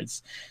index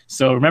cards.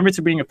 So remember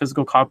to bring a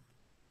physical copy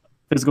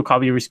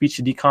of your speech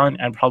to DCON,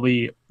 and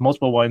probably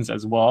multiple ones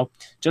as well,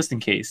 just in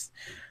case.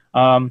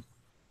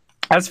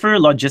 As for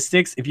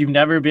logistics, if you've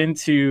never been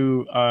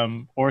to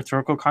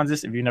oratorical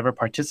contests, if you've never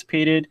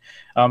participated,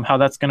 how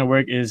that's going to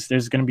work is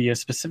there's going to be a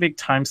specific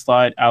time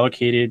slot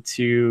allocated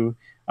to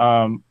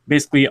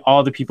basically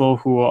all the people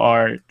who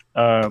are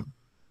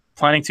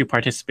planning to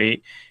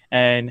participate.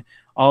 And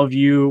all of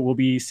you will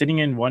be sitting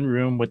in one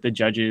room with the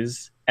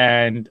judges.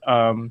 And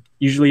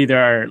usually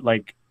there are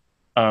like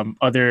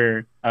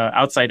other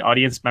outside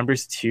audience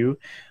members too.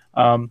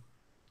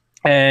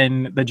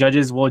 And the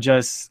judges will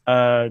just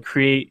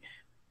create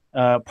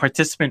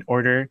participant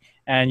order,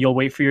 and you'll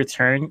wait for your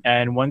turn.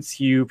 And once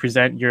you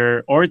present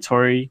your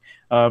oratory,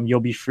 you'll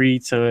be free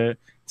to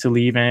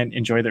leave and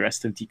enjoy the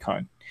rest of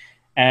DCON.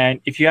 And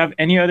if you have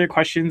any other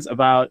questions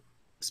about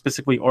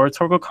specifically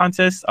oratorical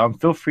contests,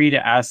 feel free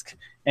to ask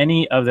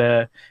any of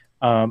the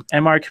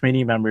MR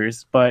committee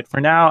members. But for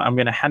now, I'm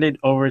going to hand it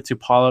over to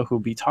Paula, who'll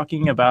be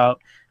talking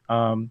about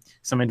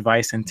some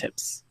advice and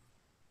tips.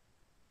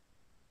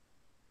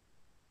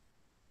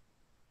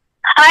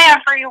 Hi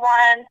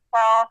everyone.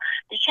 So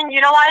you can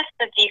utilize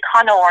the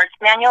DCON Awards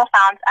manual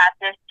found at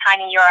this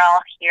tiny URL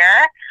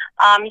here.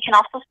 You can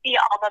also see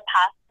all the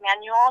past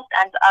manuals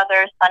and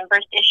other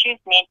Sunburst issues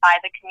made by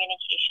the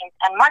Communications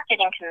and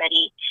Marketing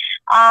Committee.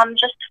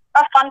 Just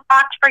a fun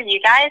fact for you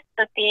guys,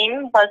 the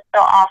theme was the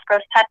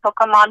off-ghost type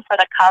Pokemon for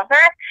the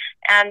cover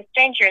and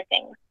Stranger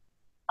Things.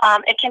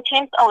 It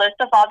contains a list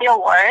of all the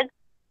awards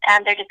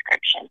and their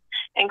descriptions,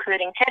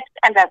 including tips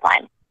and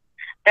deadlines.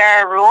 There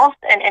are rules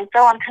and info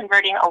on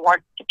converting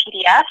awards to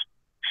PDFs,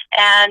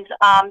 and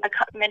the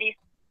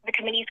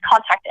committee's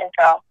contact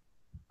info.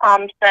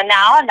 So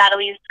now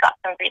Natalie's got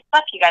some great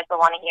stuff you guys will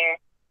want to hear.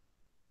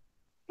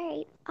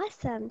 Right,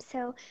 awesome.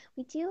 So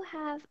we do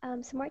have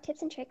some more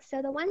tips and tricks.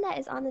 So the one that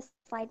is on the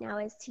slide now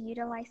is to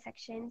utilize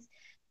sections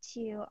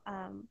to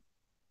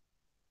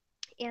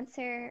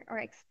answer or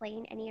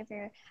explain any of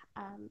your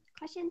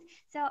questions.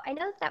 So I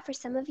know that for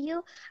some of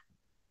you,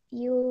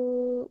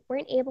 you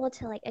weren't able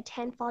to like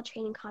attend fall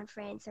training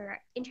conference or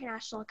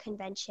international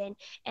convention,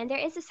 and there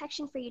is a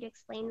section for you to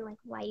explain like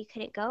why you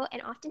couldn't go.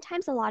 And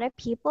oftentimes a lot of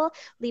people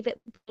leave it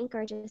blank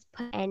or just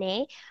put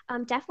NA.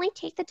 Definitely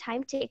take the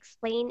time to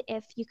explain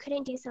if you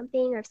couldn't do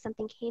something or if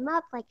something came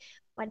up, like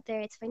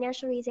whether it's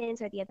financial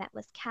reasons or the event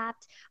was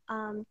capped.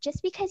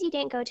 Just because you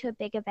didn't go to a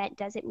big event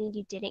doesn't mean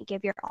you didn't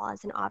give your all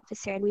as an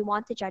officer, and we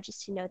want the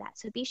judges to know that.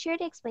 So be sure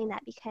to explain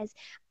that, because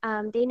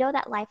they know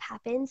that life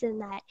happens and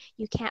that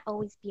you can't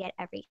always be at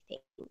everything.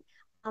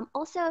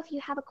 Also, if you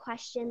have a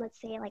question,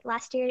 let's say like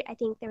last year, I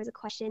think there was a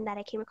question that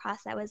I came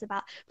across that was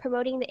about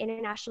promoting the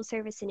International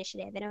Service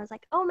Initiative. And I was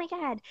like, oh my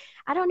God,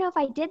 I don't know if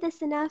I did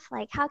this enough.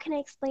 Like, how can I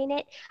explain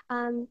it?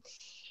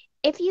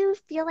 If you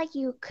feel like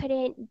you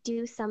couldn't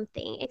do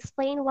something,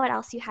 explain what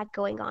else you had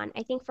going on.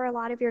 I think for a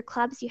lot of your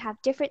clubs, you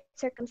have different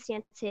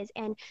circumstances,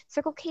 and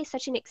Circle K is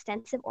such an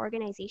extensive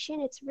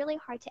organization. It's really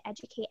hard to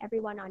educate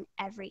everyone on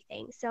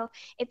everything. So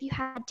if you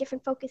had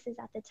different focuses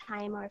at the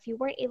time, or if you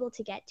weren't able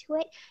to get to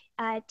it,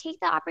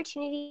 take the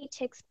opportunity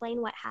to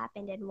explain what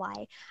happened and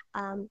why.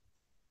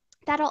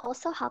 That'll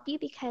also help you,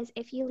 because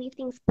if you leave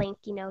things blank,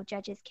 you know,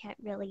 judges can't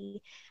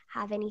really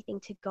have anything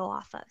to go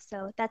off of.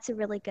 So that's a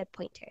really good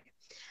pointer.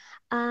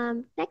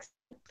 Next,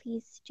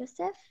 please,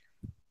 Joseph.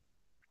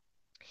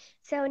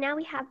 So now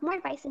we have more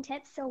advice and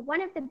tips. So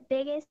one of the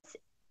biggest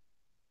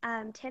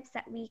tips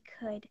that we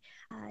could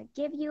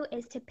give you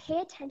is to pay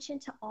attention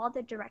to all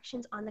the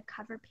directions on the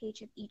cover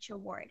page of each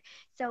award.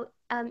 So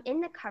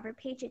in the cover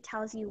page, it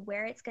tells you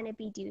where it's going to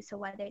be due. So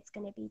whether it's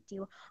going to be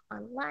due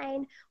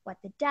online, what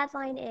the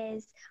deadline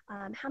is,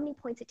 how many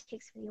points it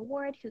takes for the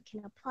award, who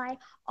can apply.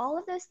 All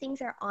of those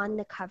things are on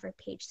the cover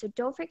page. So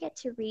don't forget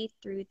to read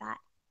through that.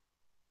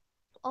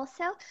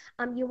 Also,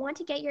 you want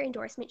to get your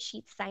endorsement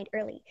sheets signed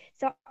early.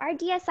 So our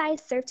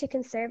DSIs serve to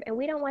conserve, and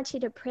we don't want you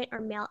to print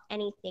or mail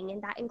anything,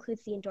 and that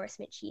includes the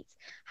endorsement sheets.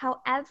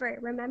 However,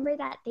 remember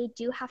that they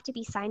do have to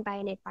be signed by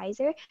an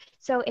advisor.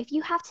 So if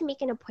you have to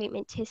make an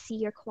appointment to see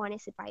your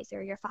Kiwanis advisor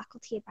or your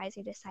faculty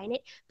advisor to sign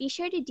it, be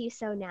sure to do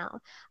so now.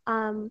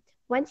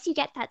 Once you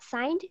get that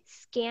signed,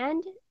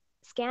 scan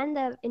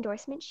the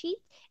endorsement sheet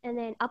and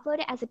then upload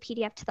it as a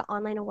PDF to the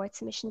online award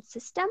submission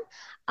system.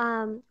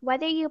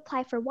 Whether you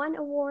apply for 1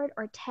 award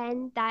or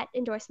 10, that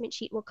endorsement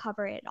sheet will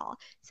cover it all.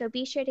 So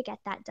be sure to get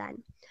that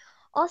done.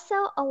 Also,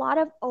 a lot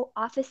of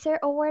officer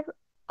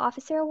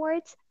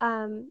awards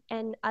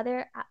and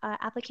other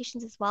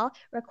applications as well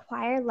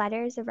require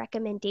letters of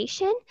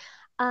recommendation.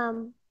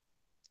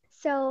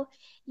 So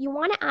you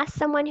want to ask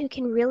someone who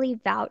can really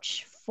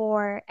vouch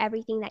for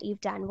everything that you've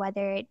done,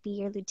 whether it be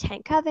your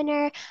lieutenant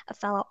governor, a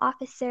fellow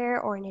officer,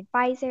 or an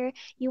advisor.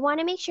 You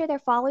want to make sure they're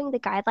following the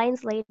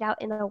guidelines laid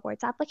out in the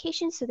awards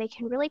application so they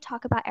can really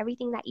talk about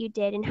everything that you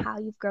did and how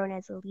you've grown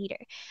as a leader.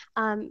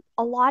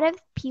 A lot of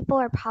people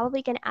are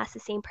probably going to ask the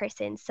same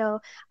person. So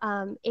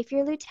if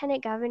your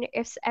lieutenant governor,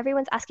 if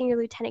everyone's asking your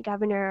lieutenant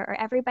governor or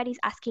everybody's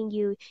asking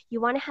you,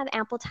 you want to have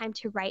ample time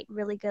to write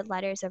really good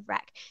letters of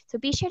rec. So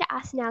be sure to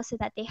ask now so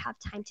that they have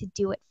time to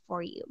do it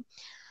for you.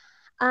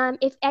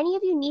 If any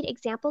of you need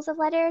examples of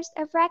letters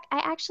of rec, I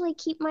actually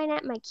keep mine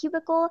at my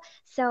cubicle.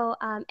 So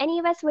any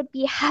of us would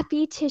be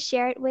happy to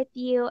share it with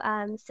you.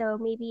 So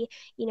maybe,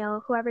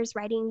 whoever's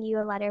writing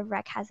you a letter of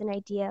rec has an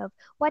idea of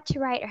what to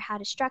write or how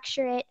to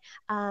structure it.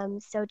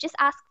 So just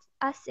ask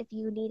us if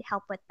you need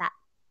help with that.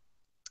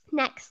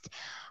 Next.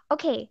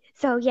 Okay,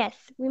 so yes,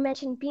 we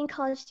mentioned being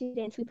college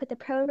students, we put the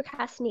pro in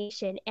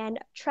procrastination, and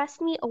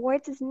trust me,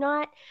 awards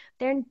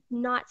they're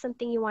not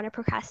something you want to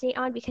procrastinate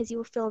on because you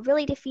will feel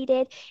really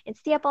defeated and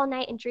stay up all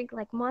night and drink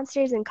like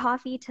monsters and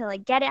coffee to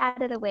like get it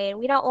out of the way, and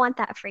we don't want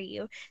that for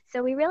you.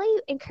 So we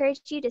really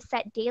encourage you to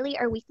set daily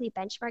or weekly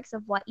benchmarks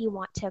of what you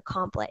want to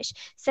accomplish.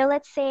 So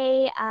let's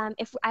say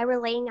if I were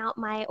laying out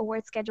my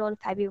award schedule in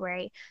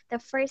February, the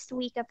first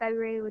week of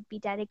February would be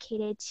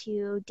dedicated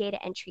to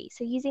data entry.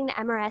 So using the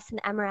MRS and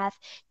the MRF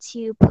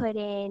to put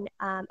in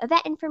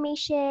event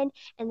information,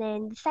 and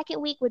then the second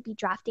week would be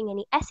drafting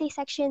any essay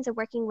sections or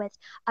working with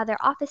other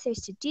officers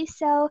to do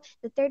so.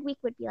 The third week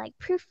would be like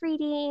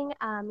proofreading,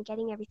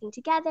 getting everything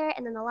together,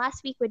 and then the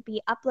last week would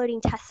be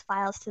uploading test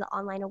files to the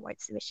online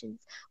award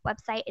submissions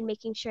website and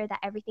making sure that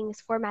everything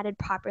is formatted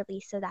properly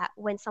so that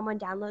when someone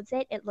downloads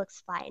it, it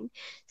looks fine.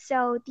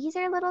 So these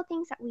are little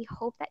things that we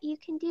hope that you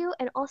can do,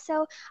 and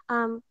also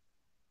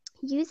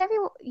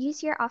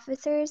use your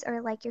officers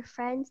or like your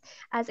friends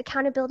as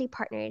accountability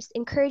partners.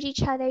 Encourage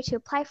each other to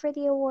apply for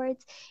the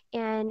awards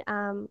and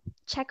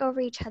check over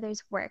each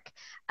other's work.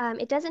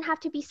 It doesn't have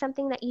to be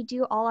something that you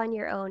do all on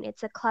your own.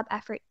 It's a club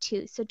effort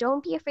too. So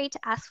don't be afraid to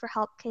ask for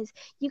help because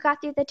you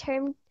got through the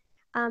term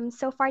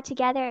so far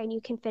together and you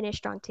can finish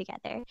strong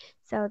together.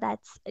 So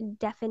that's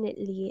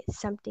definitely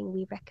something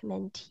we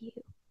recommend to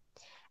you.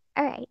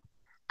 All right.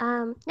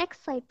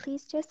 Next slide,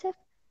 please, Joseph.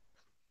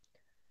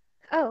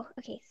 Oh,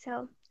 okay.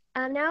 So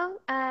now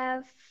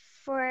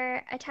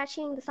for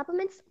attaching the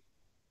supplements.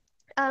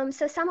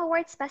 So some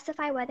awards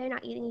specify whether or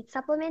not you need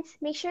supplements.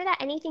 Make sure that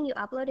anything you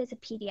upload is a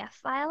PDF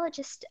file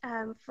just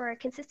for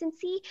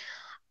consistency.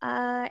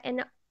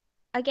 And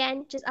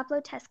again, just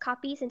upload test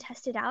copies and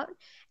test it out.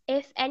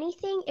 If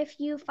anything, if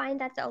you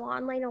find that the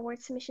online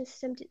award submission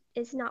system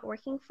is not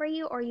working for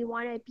you or you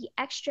want to be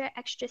extra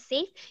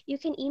safe, you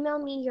can email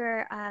me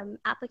your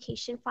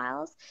application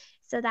files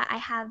so that I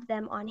have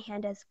them on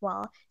hand as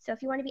well. So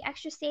if you want to be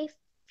extra safe,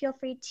 feel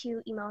free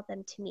to email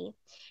them to me.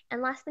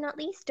 And last but not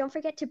least, don't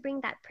forget to bring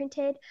that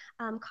printed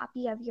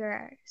copy of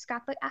your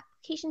scrapbook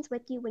applications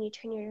with you when you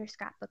turn your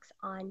scrapbooks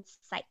on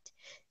site.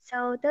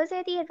 So those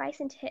are the advice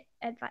and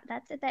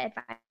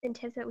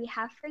tips that we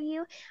have for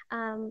you.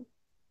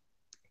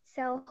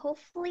 So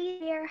hopefully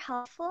they're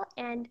helpful.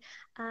 And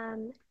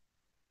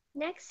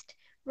next,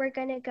 we're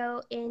going to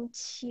go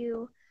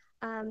into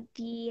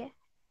the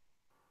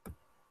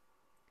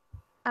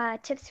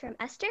tips from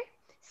Esther.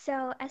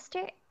 So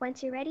Esther,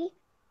 once you're ready,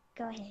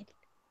 go ahead.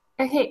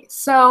 Okay,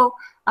 so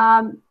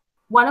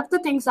one of the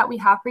things that we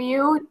have for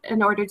you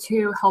in order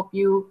to help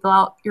you fill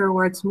out your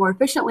words more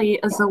efficiently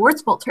is the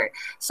words filter.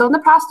 So in the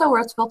past, the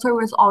words filter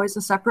was always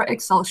a separate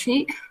Excel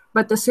sheet,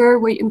 but this year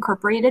we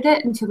incorporated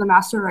it into the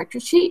master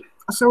record sheet.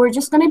 So we're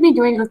just going to be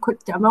doing a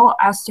quick demo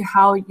as to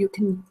how you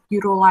can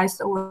utilize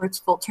the words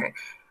filter.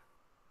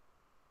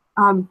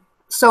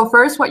 So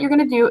first, what you're going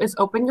to do is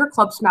open your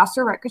club's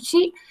master record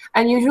sheet.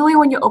 And usually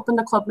when you open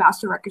the club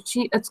master record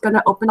sheet, it's going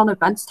to open on the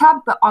events tab.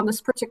 But on this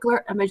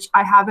particular image,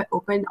 I have it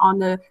open on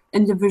the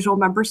individual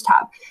members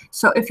tab.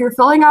 So if you're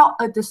filling out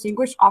a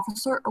distinguished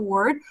officer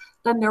award,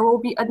 then there will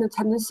be an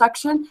attendance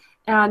section.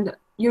 And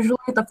usually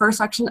the first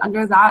section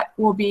under that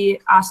will be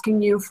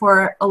asking you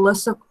for a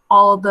list of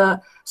all of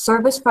the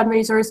service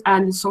fundraisers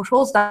and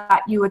socials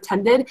that you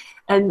attended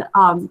and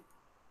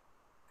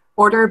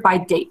order by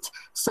date.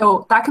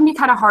 So that can be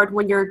kind of hard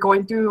when you're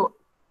going through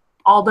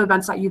all the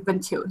events that you've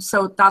been to.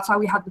 So that's why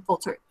we have the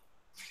filter.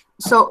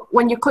 So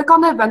when you click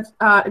on the event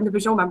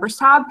individual members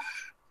tab,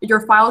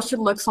 your file should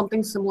look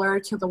something similar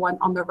to the one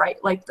on the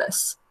right, like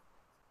this.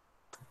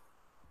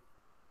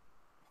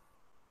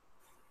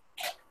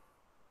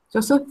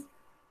 Joseph?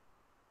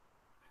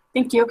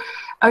 Thank you.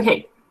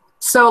 Okay,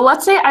 so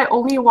let's say I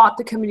only want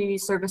the community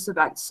service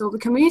events. So the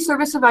community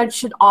service events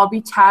should all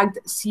be tagged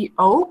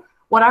CO.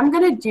 What I'm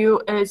going to do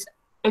is,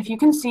 if you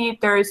can see,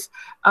 there's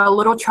a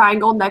little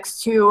triangle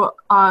next to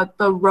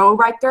the row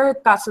right there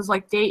that says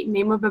like date,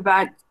 name of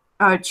event,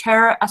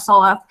 chair,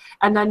 SLF,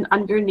 and then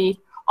underneath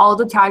all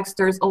the tags,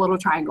 there's a little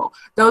triangle.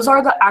 Those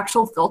are the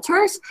actual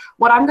filters.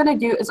 What I'm going to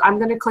do is I'm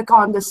going to click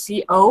on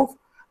the CO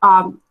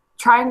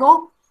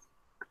triangle,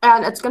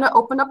 and it's going to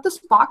open up this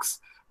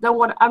box. Then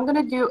what I'm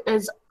going to do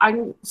is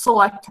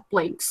select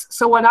blanks.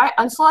 So when I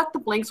unselect the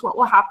blanks, what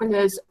will happen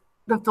is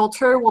the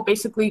filter will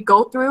basically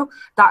go through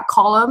that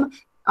column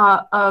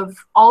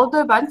of all of the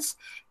events,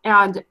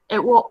 and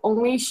it will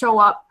only show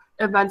up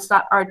events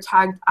that are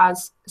tagged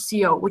as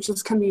CO, which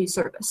is community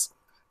service.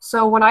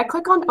 So when I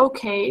click on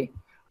OK,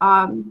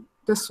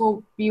 this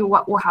will be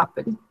what will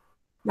happen.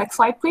 Next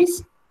slide,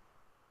 please.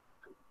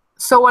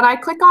 So when I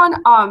click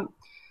on,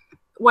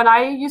 when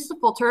I use the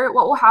filter,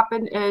 what will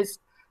happen is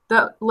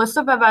the list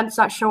of events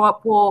that show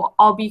up will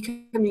all be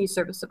community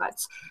service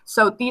events.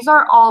 So these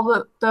are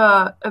all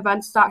the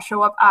events that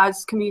show up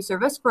as community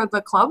service for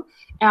the club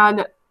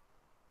and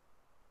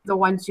the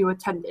ones you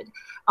attended.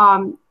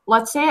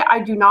 Let's say I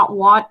do not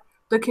want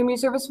the community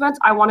service events.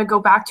 I want to go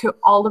back to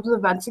all of the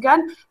events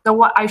again. Then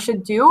what I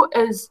should do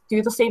is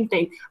do the same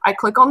thing. I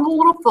click on the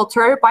little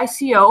filter by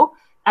CO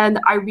and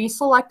I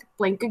reselect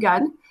blank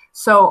again.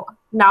 So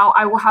now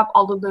I will have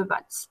all of the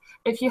events.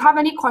 If you have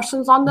any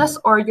questions on this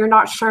or you're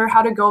not sure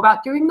how to go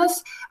about doing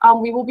this,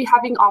 we will be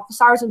having office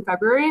hours in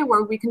February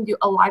where we can do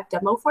a live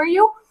demo for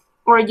you,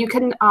 or you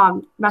can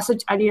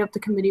message any of the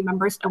committee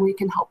members and we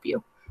can help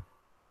you.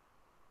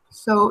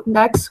 So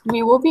next,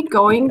 we will be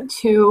going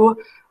to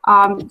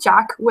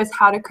Jack with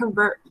how to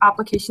convert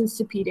applications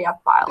to PDF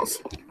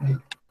files.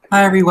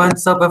 Hi, everyone.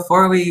 So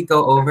before we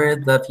go over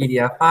the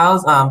PDF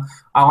files, I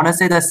want to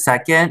say the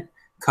second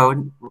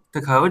code.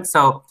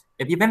 So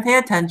if you've been paying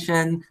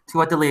attention to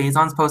what the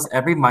liaisons post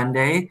every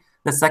Monday,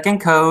 the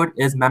second code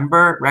is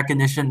Member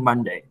Recognition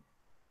Monday.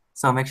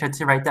 So make sure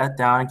to write that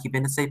down and keep it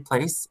in a safe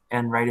place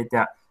and write it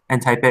down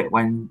and type it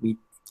when we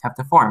have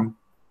the form.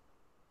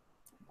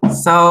 We're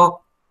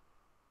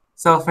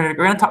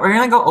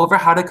gonna go over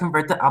how to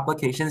convert the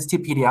applications to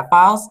PDF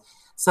files.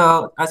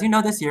 So as you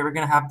know, this year we're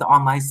gonna have the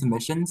online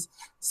submissions.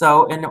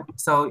 So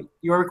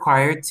you're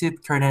required to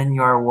turn in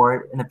your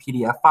award in a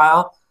PDF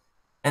file.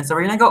 And so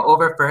we're gonna go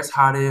over first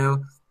how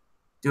to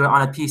do it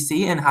on a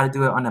PC and how to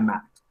do it on a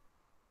Mac.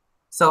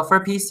 So for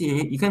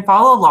PC, you can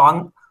follow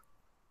along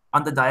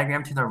on the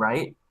diagram to the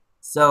right.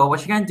 So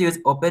what you're gonna do is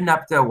open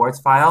up the awards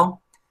file,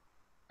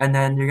 and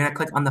then you're gonna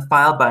click on the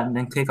file button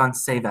and click on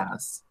Save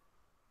As.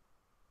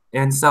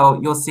 And so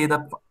you'll see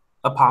a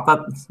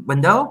pop-up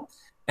window.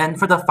 And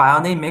for the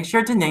file name, make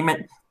sure to name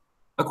it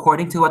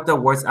according to what the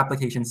awards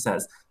application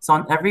says. So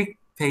on every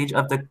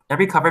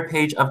cover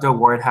page of the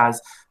award has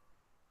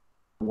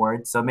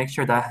award. So make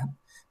sure that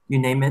you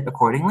name it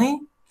accordingly.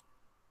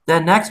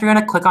 Then next, you're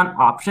gonna click on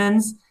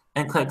options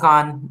and click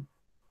on,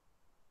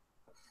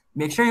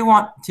 make sure you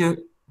want to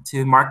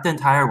mark the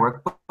entire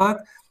workbook,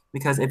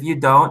 because if you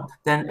don't,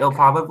 then it'll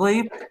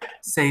probably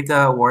save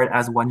the award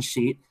as one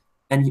sheet.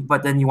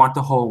 But then you want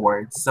the whole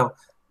award. So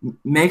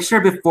make sure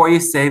before you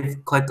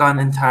save, click on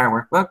entire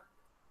workbook,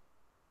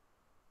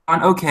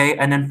 on OK,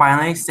 and then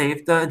finally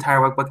save the entire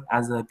workbook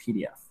as a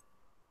PDF.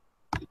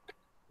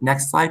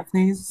 Next slide,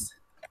 please.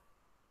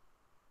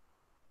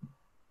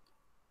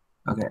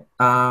 Okay.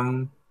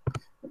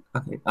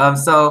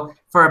 So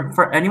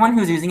for anyone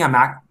who's using a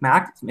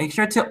Mac, make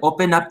sure to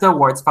open up the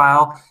awards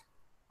file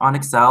on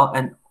Excel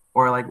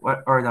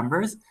or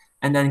Numbers,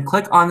 and then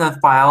click on the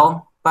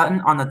file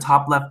button on the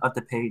top left of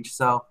the page.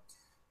 So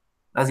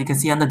as you can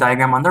see on the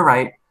diagram on the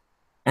right,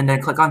 and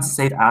then click on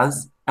Save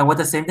As. And with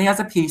the same thing as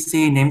a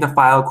PC, name the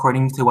file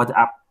according to what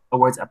the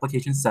awards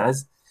application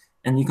says.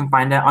 And you can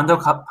find it on the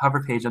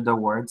cover page of the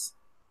awards.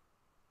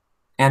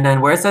 And then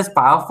where it says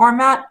File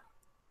Format,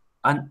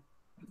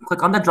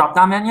 click on the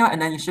drop-down menu,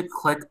 and then you should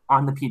click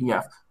on the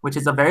PDF, which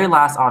is the very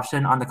last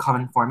option on the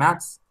common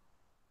formats.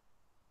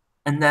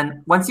 And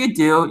then once you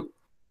do,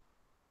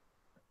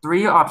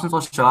 3 options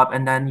will show up,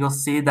 and then you'll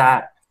see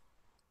that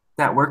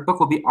that workbook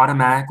will be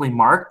automatically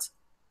marked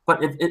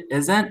But if it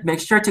isn't, make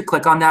sure to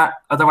click on that.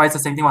 Otherwise, the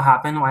same thing will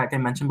happen, like I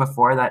mentioned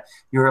before, that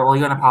you're only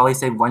going to probably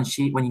save one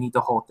sheet when you need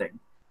the whole thing.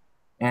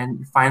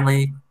 And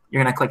finally,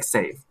 you're going to click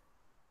Save.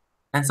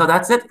 And so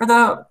that's it for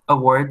the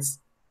awards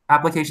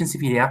applications to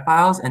PDF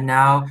files. And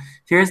now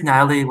here's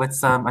Natalie with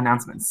some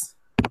announcements.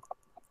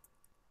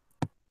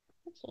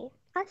 Okay,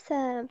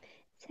 awesome.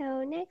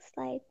 So next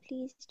slide,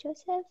 please,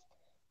 Joseph.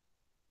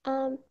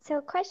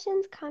 So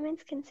questions,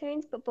 comments,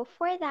 concerns, but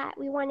before that,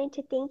 we wanted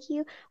to thank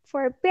you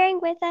for bearing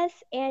with us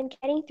and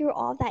getting through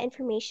all of that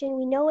information.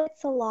 We know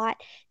it's a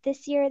lot.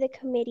 This year, the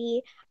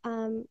committee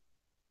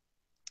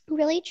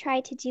really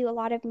tried to do a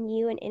lot of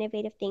new and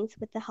innovative things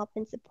with the help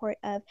and support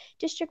of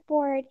district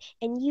board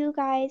and you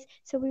guys.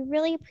 So we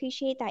really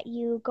appreciate that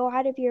you go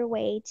out of your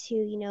way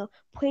to,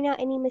 point out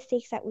any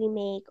mistakes that we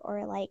make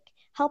or like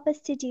help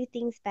us to do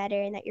things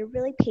better and that you're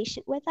really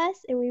patient with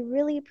us. And we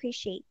really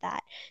appreciate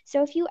that.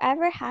 So if you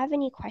ever have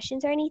any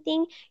questions or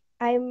anything,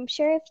 I'm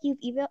sure if you've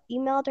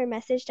emailed or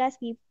messaged us,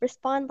 we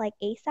respond like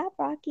ASAP,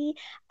 Rocky.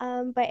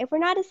 But if we're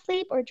not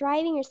asleep or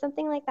driving or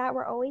something like that,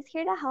 we're always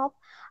here to help.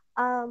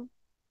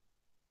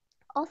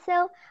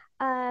 Also,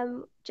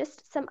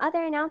 just some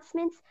other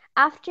announcements.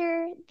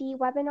 After the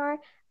webinar,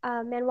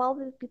 Manuel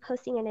will be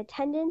posting an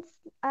attendance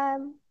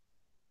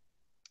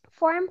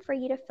form for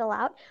you to fill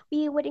out.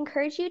 We would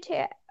encourage you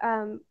to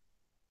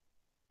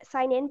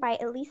sign in by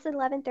at least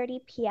 11:30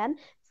 p.m.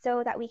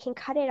 so that we can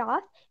cut it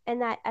off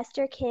and that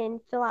Esther can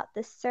fill out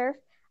the SURF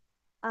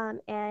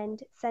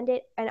and send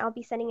it, and I'll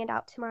be sending it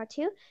out tomorrow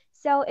too.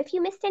 So if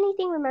you missed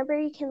anything, remember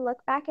you can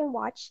look back and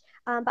watch.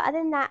 But other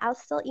than that, I'll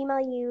still email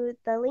you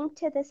the link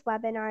to this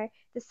webinar,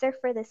 the SURF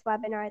for this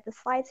webinar, the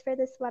slides for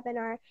this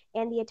webinar,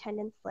 and the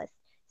attendance list.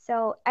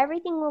 So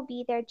everything will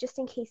be there just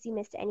in case you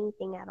missed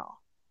anything at all.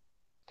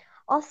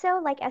 Also,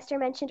 like Esther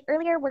mentioned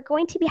earlier, we're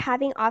going to be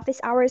having office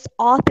hours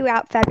all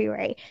throughout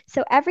February.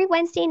 So every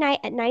Wednesday night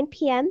at 9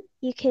 p.m.,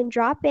 you can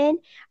drop in.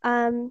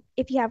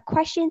 If you have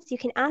questions, you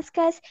can ask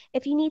us.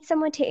 If you need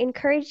someone to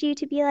encourage you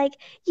to be like,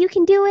 you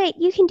can do it,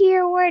 you can do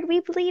your award, we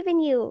believe in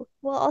you,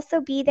 we'll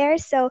also be there.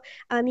 So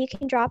you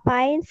can drop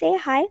by and say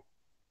hi.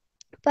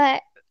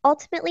 But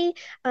ultimately,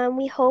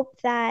 we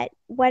hope that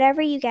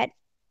whatever you get,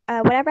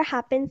 whatever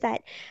happens,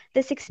 that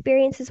this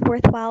experience is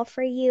worthwhile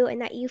for you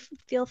and that you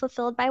feel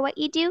fulfilled by what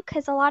you do,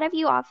 because a lot of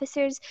you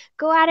officers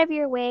go out of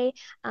your way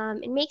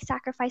and make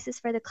sacrifices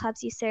for the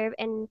clubs you serve,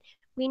 and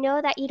we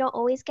know that you don't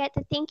always get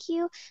the thank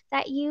you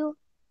that you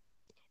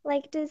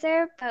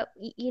deserve, but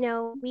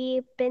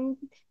we've been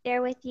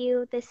there with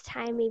you this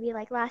time, maybe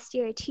like last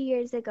year or 2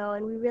 years ago,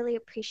 and we really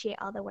appreciate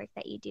all the work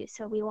that you do,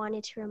 so we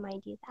wanted to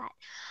remind you that.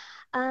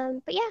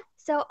 But yeah,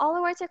 so all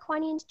awards are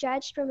Kiwanians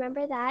judged.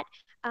 Remember that.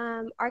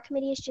 Our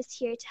committee is just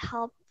here to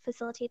help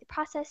facilitate the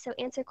process, so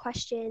answer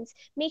questions,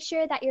 make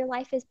sure that your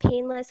life is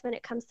painless when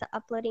it comes to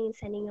uploading and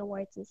sending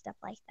awards and stuff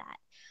like that.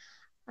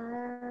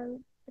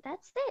 But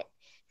that's it.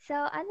 So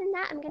other than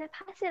that, I'm going to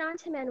pass it on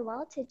to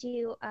Manuel to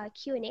do a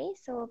Q&A,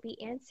 so we'll be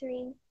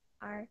answering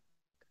our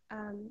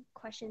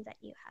questions that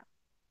you have.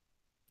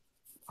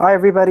 Hi,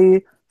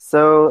 everybody.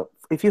 So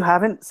if you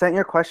haven't sent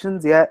your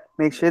questions yet,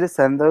 make sure to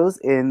send those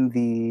in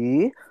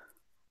the...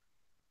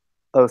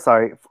 Oh,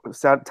 sorry,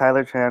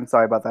 Tyler Tran,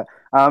 sorry about that.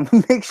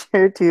 Make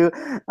sure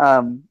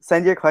to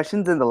send your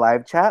questions in the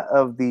live chat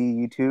of the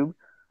YouTube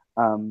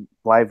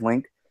live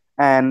link,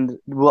 and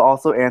we'll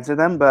also answer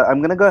them. But I'm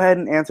going to go ahead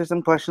and answer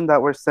some questions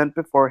that were sent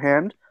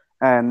beforehand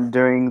and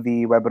during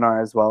the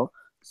webinar as well.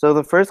 So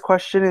the first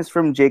question is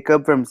from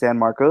Jacob from San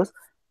Marcos.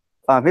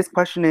 His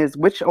question is,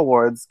 which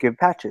awards give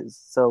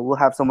patches? So we'll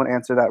have someone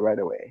answer that right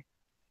away.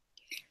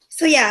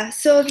 So yeah,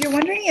 so if you're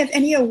wondering if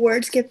any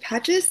awards give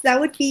patches, that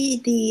would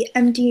be the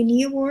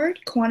MD&E Award,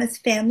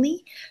 Kiwanis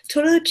Family,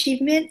 Total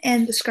Achievement,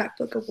 and the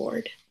Scrapbook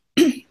Award.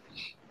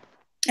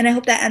 And I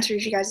hope that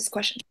answers you guys'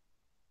 question.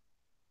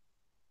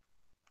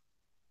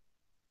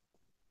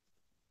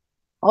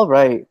 All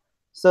right.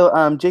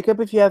 So Jacob,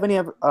 if you have any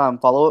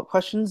follow-up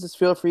questions, just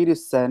feel free to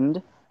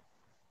send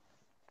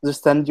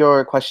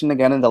your question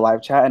again in the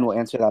live chat and we'll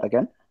answer that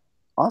again.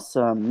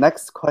 Awesome.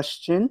 Next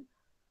question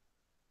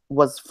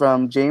was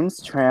from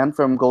James Tran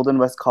from Golden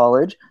West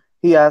College.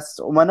 He asked,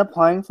 when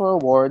applying for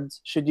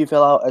awards, should you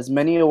fill out as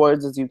many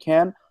awards as you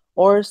can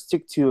or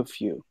stick to a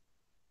few?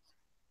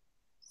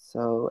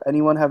 So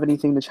anyone have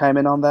anything to chime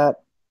in on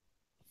that?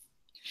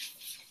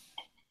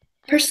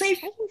 Personally,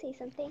 I can say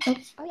something.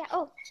 Oh yeah.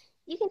 Oh,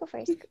 you can go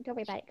first. Don't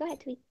worry about it. Go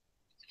ahead, Tweet.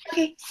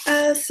 Okay,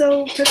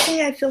 so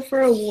personally I feel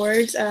for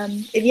awards,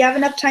 if you have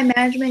enough time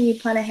management, you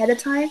plan ahead of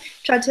time,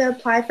 try to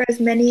apply for as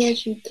many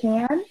as you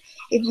can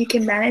if you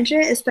can manage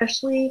it,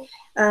 especially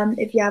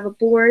if you have a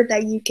board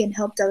that you can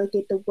help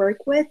delegate the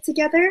work with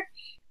together.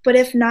 But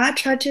if not,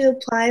 try to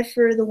apply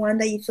for the one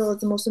that you feel is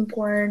the most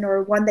important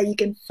or one that you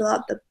can fill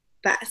out the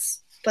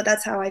best. But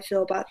that's how I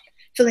feel about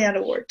filling out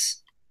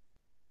awards.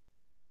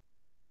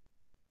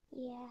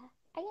 Yeah,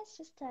 I guess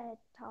just to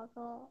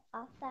toggle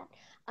off that,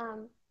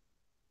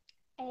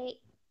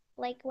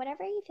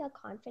 whatever you feel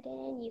confident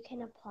in, you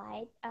can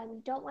apply.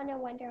 You don't want to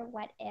wonder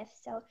what if,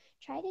 so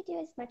try to do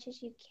as much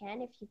as you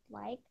can if you'd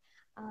like.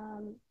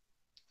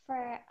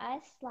 for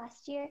us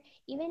last year,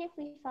 even if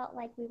we felt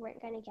like we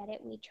weren't going to get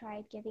it, we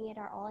tried giving it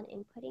our all and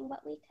inputting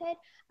what we could.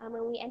 And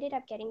we ended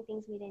up getting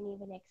things we didn't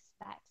even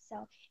expect.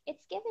 So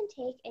it's give and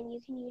take, and you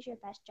can use your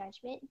best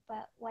judgment.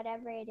 But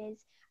whatever it is,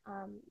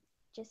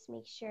 just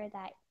make sure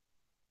that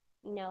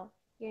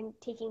you're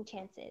taking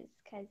chances,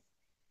 because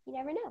you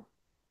never know.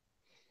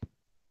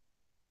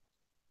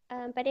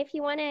 But if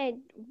you want to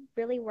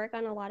really work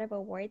on a lot of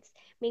awards,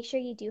 make sure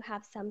you do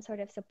have some sort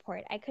of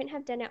support. I couldn't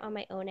have done it on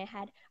my own. I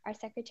had our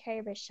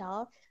secretary,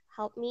 Rochelle,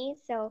 help me.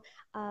 So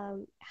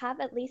have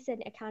at least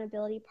an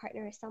accountability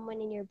partner or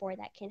someone in your board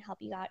that can help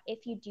you out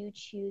if you do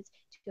choose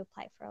to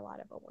apply for a lot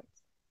of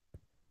awards.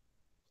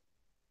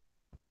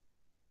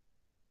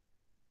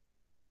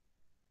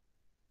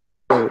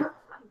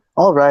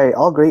 All right,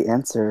 all great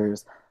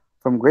answers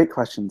from great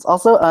questions.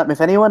 Also, if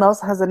anyone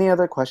else has any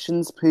other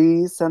questions,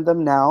 please send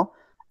them now,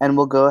 and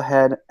we'll go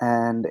ahead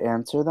and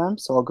answer them.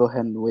 So I'll go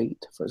ahead and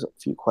wait for a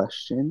few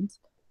questions.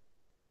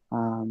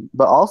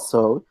 But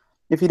also,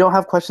 if you don't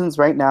have questions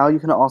right now, you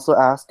can also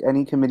ask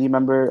any committee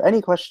member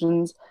any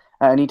questions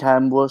at any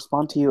time. We'll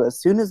respond to you as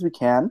soon as we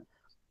can.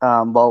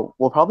 Well,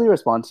 we'll probably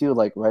respond to you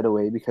like right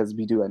away because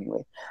we do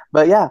anyway.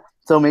 But yeah,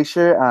 so make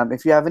sure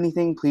if you have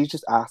anything, please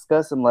just ask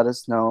us and let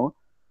us know.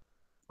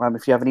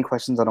 If you have any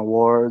questions on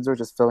awards or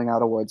just filling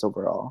out awards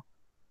overall.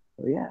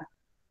 So yeah.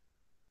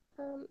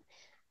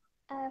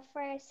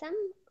 For some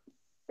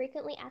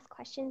frequently asked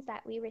questions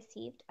that we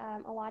received,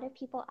 a lot of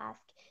people ask,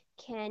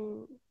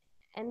 can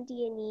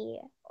MD&E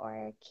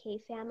or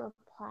KFAM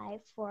apply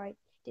for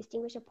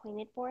Distinguished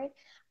Appointed Board?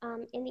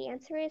 And the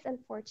answer is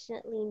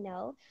unfortunately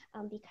no,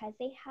 because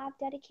they have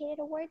dedicated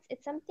awards.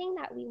 It's something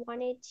that we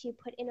wanted to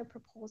put in a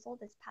proposal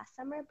this past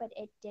summer, but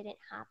it didn't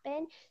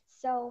happen.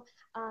 So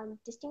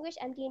Distinguished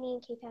MD&E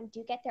and KFAM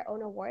do get their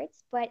own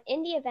awards, but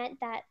in the event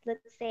that,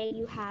 let's say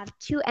you have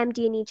two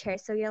MD&E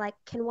chairs, so you're like,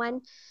 can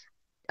one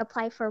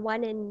apply for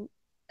one and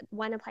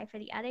one apply for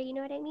the other, you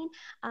know what I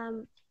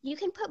mean? You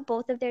can put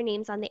both of their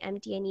names on the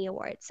MD&E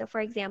award. So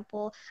for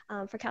example,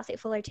 for Cal State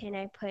Fullerton,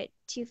 I put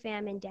Tu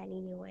Pham and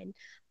Danny Nguyen.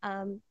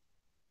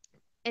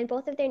 And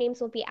both of their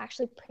names will be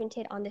actually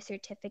printed on the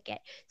certificate.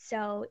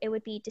 So it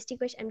would be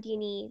Distinguished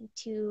MD&E,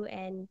 Tu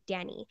and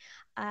Danny.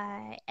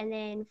 And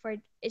then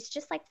it's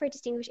just like for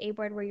Distinguished A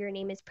Board where your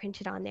name is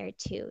printed on there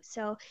too.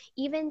 So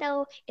even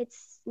though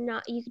it's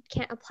not, you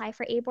can't apply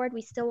for A Board,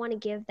 we still want to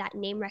give that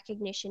name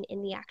recognition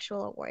in the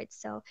actual award.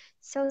 So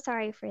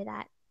sorry for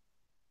that.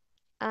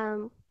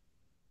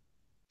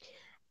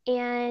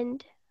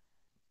 And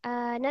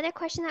another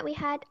question that we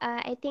had,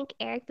 I think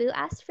Eric Boo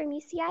asked from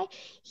UCI.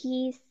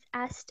 He's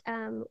asked,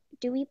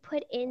 do we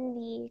put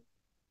in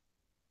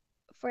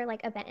for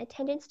like event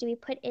attendance, do we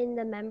put in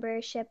the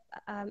membership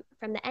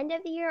from the end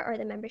of the year or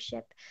the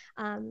membership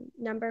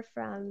number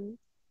from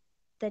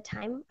the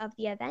time of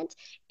the event?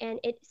 And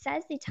it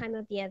says the time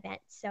of the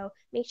event. So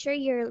make sure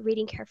you're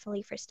reading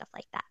carefully for stuff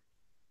like that.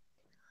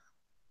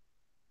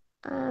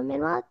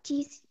 Manuel,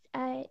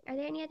 are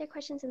there any other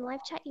questions in the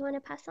live chat you want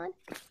to pass on?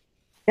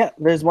 Yeah,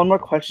 there's one more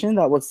question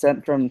that was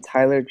sent from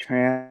Tyler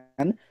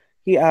Tran.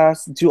 He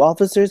asked, do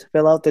officers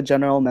fill out the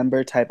general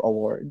member type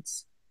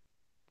awards?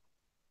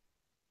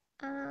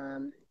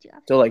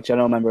 So like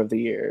general member of the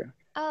year.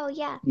 Oh,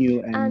 yeah.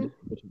 You and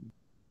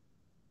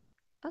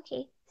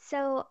okay,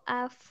 so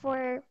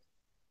for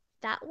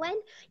that one,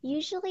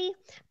 usually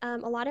a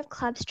lot of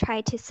clubs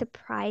try to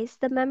surprise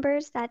the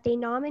members that they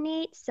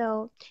nominate.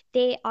 So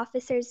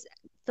officers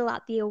fill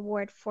out the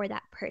award for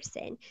that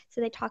person.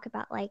 So they talk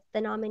about like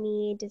the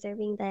nominee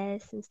deserving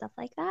this and stuff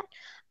like that.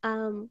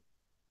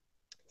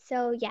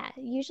 So yeah,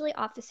 usually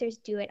officers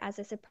do it as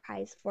a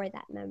surprise for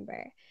that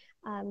member.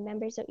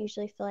 Members don't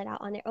usually fill it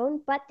out on their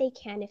own, but they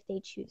can if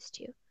they choose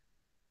to.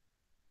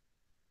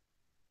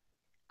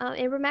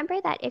 And remember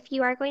that if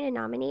you are going to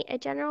nominate a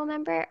general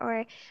member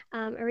or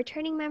a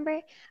returning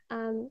member,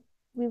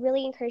 we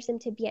really encourage them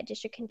to be at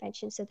district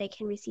convention so they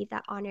can receive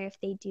that honor if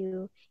they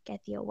do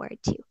get the award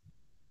too.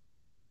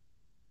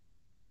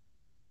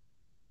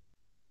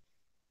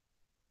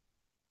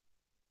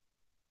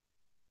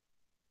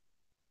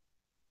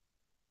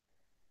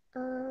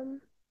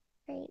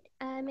 Right.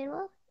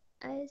 Manuel,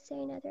 is there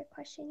another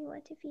question you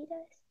want to feed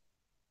us?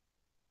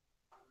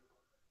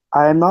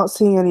 I'm not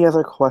seeing any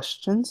other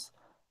questions.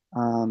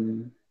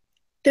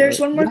 There's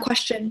one more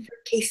question for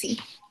Casey.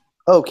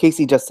 Oh,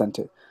 Casey just sent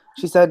it.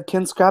 She said,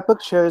 can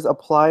scrapbook chairs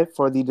apply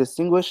for the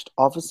Distinguished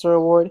Officer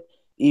Award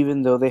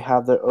even though they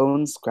have their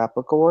own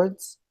scrapbook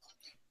awards?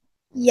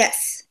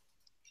 Yes.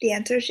 The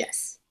answer is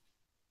yes.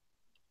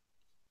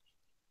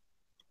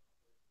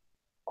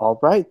 All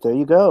right, there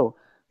you go.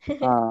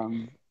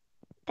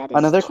 That is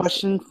another true.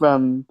 Question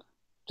from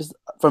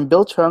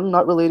Bill Chung,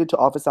 not related to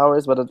office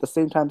hours, but at the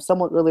same time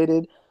somewhat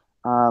related.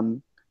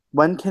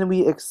 When can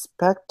we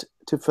expect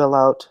to fill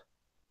out,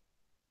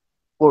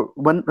 or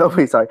when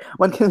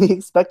can we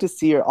expect to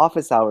see your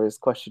office hours, ?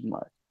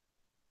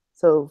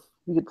 So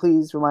you could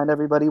please remind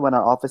everybody when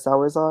our office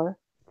hours are?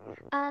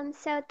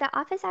 So the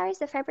office hours,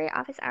 the February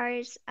office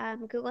hours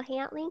Google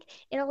Hangout link,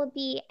 it'll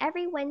be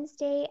every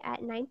Wednesday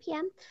at 9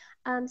 p.m.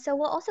 So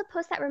we'll also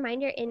post that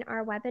reminder in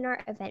our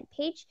webinar event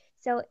page.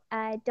 So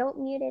don't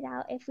mute it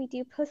out if we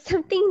do post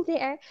something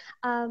there.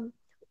 I'll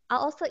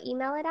also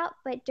email it out,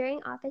 but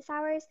during office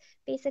hours,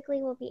 basically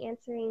we'll be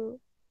answering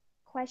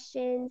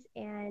questions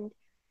and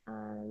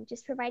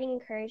just providing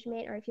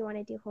encouragement, or if you want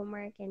to do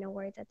homework and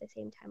awards at the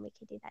same time, we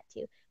could do that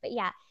too. But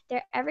yeah,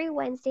 they're every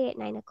Wednesday at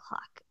 9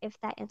 o'clock, if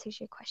that answers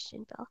your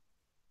question, Bill.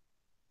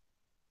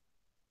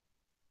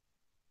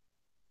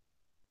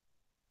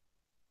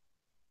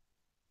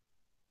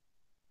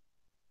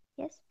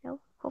 Yes? No?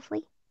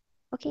 Hopefully?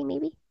 Okay,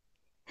 maybe?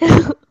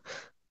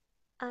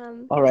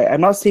 All right,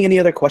 I'm not seeing any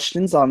other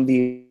questions on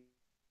the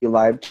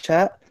live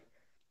chat.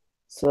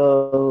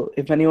 So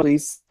if anyone,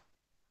 please.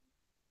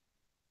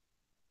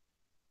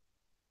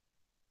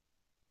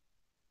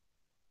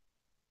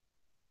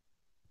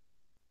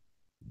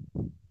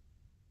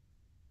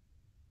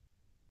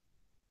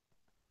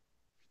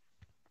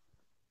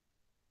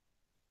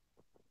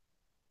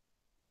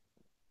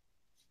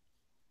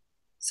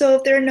 So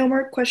if there are no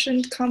more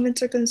questions,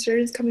 comments, or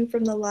concerns coming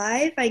from the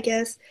live, I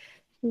guess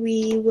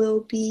we will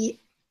be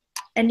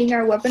ending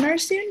our webinar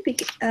soon.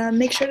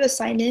 Make sure to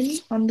sign in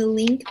on the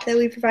link that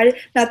we provided,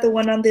 not the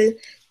one on the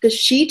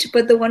sheet,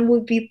 but the one we'll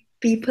be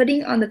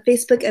putting on the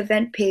Facebook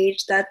event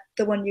page. That's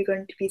the one you're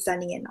going to be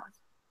signing in on.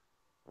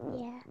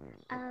 Yeah.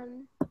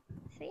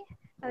 So yeah.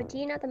 Oh, do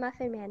you know the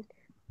Muffin Man?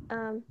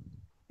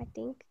 I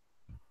think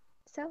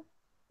so.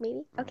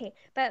 Maybe. Okay.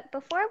 But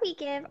before we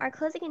give our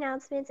closing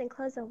announcements and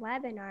close the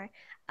webinar,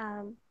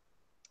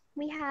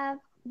 we have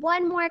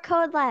one more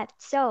code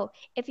left. So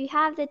if you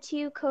have the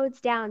 2 codes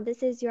down,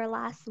 this is your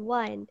last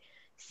one.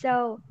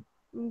 So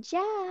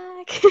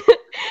Jack.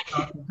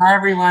 Hi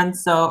everyone.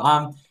 So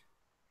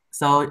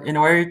in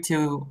order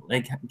to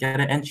get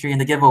an entry in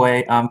the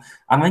giveaway, I'm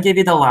gonna give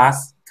you the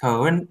last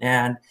code,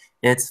 and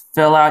it's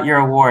fill out your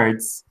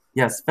awards.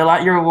 Yes, fill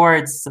out your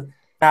awards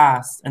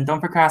fast and don't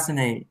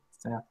procrastinate.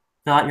 So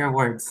fill out your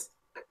awards.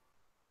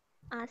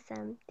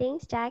 Awesome.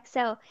 Thanks, Jack.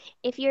 So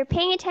if you're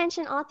paying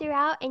attention all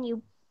throughout and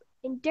you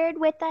endured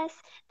with us,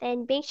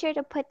 then make sure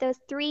to put those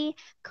 3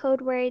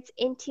 code words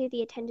into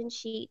the attendance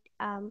sheet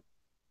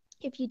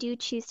if you do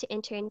choose to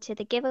enter into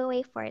the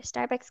giveaway for a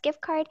Starbucks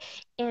gift card,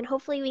 and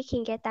hopefully we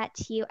can get that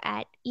to you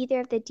at either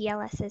of the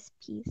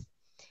DLSSPs.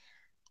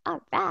 All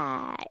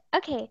right.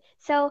 Okay,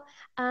 so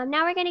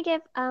now we're going to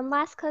give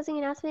last closing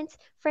announcements.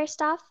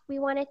 First off, we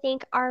want to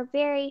thank our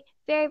very,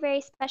 very, very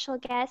special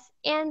guest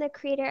and the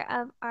creator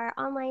of our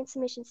online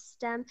submission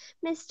system,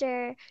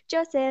 Mr.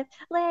 Joseph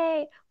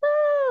Lay.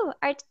 Woo!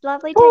 Our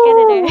lovely tech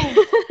editor.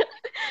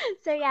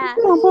 So yeah.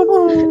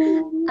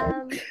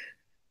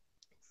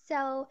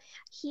 So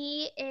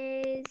he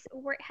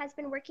has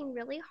been working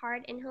really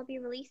hard, and he'll be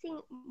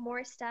releasing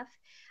more stuff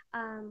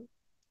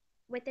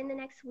within the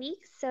next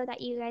week so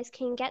that you guys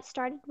can get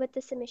started with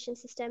the submission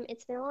system.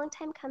 It's been a long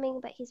time coming,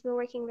 but he's been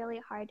working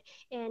really hard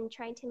and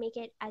trying to make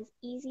it as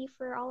easy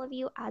for all of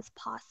you as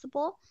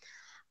possible.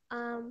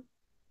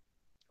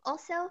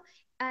 Also,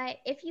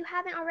 if you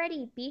haven't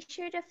already, be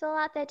sure to fill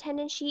out the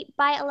attendance sheet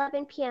by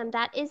 11 p.m.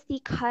 That is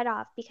the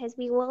cutoff, because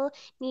we will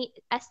need,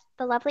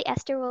 the lovely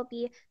Esther will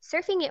be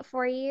surfing it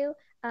for you.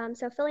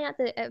 So filling out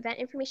the event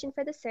information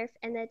for the surf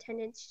and the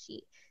attendance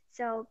sheet.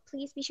 So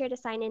please be sure to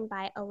sign in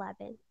by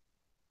 11.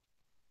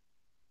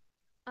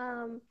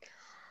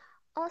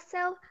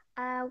 Also,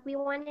 we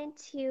wanted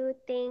to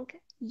thank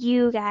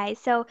you guys.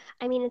 So,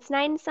 I mean, it's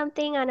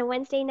 9-something on a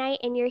Wednesday night,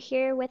 and you're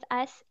here with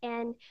us,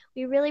 and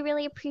we really,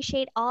 really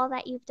appreciate all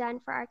that you've done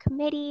for our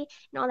committee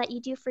and all that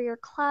you do for your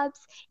clubs,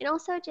 and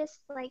also just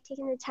like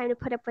taking the time to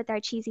put up with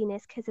our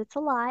cheesiness, because it's a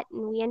lot,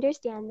 and we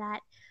understand that.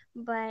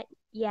 But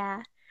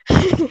yeah.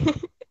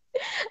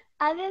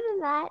 Other than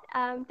that,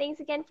 thanks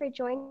again for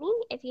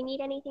joining. If you need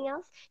anything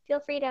else,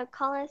 feel free to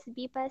call us,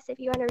 beep us if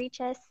you want to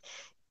reach us.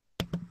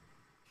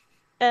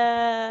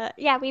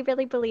 Yeah, we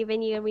really believe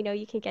in you, and we know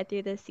you can get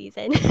through this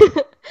season.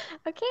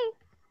 Okay.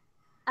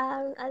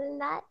 Other than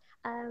that,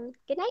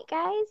 good night,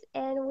 guys,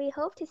 and we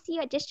hope to see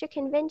you at district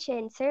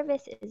convention.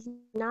 Service is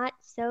not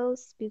so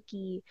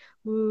spooky.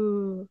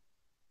 Woo.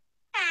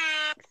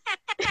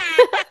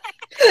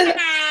 Good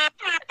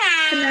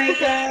night,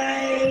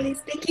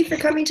 guys. Thank you for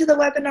coming to the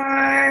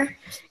webinar.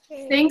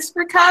 Thanks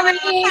for coming.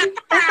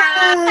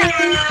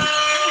 Bye.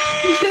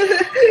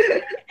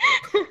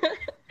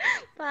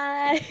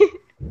 Bye.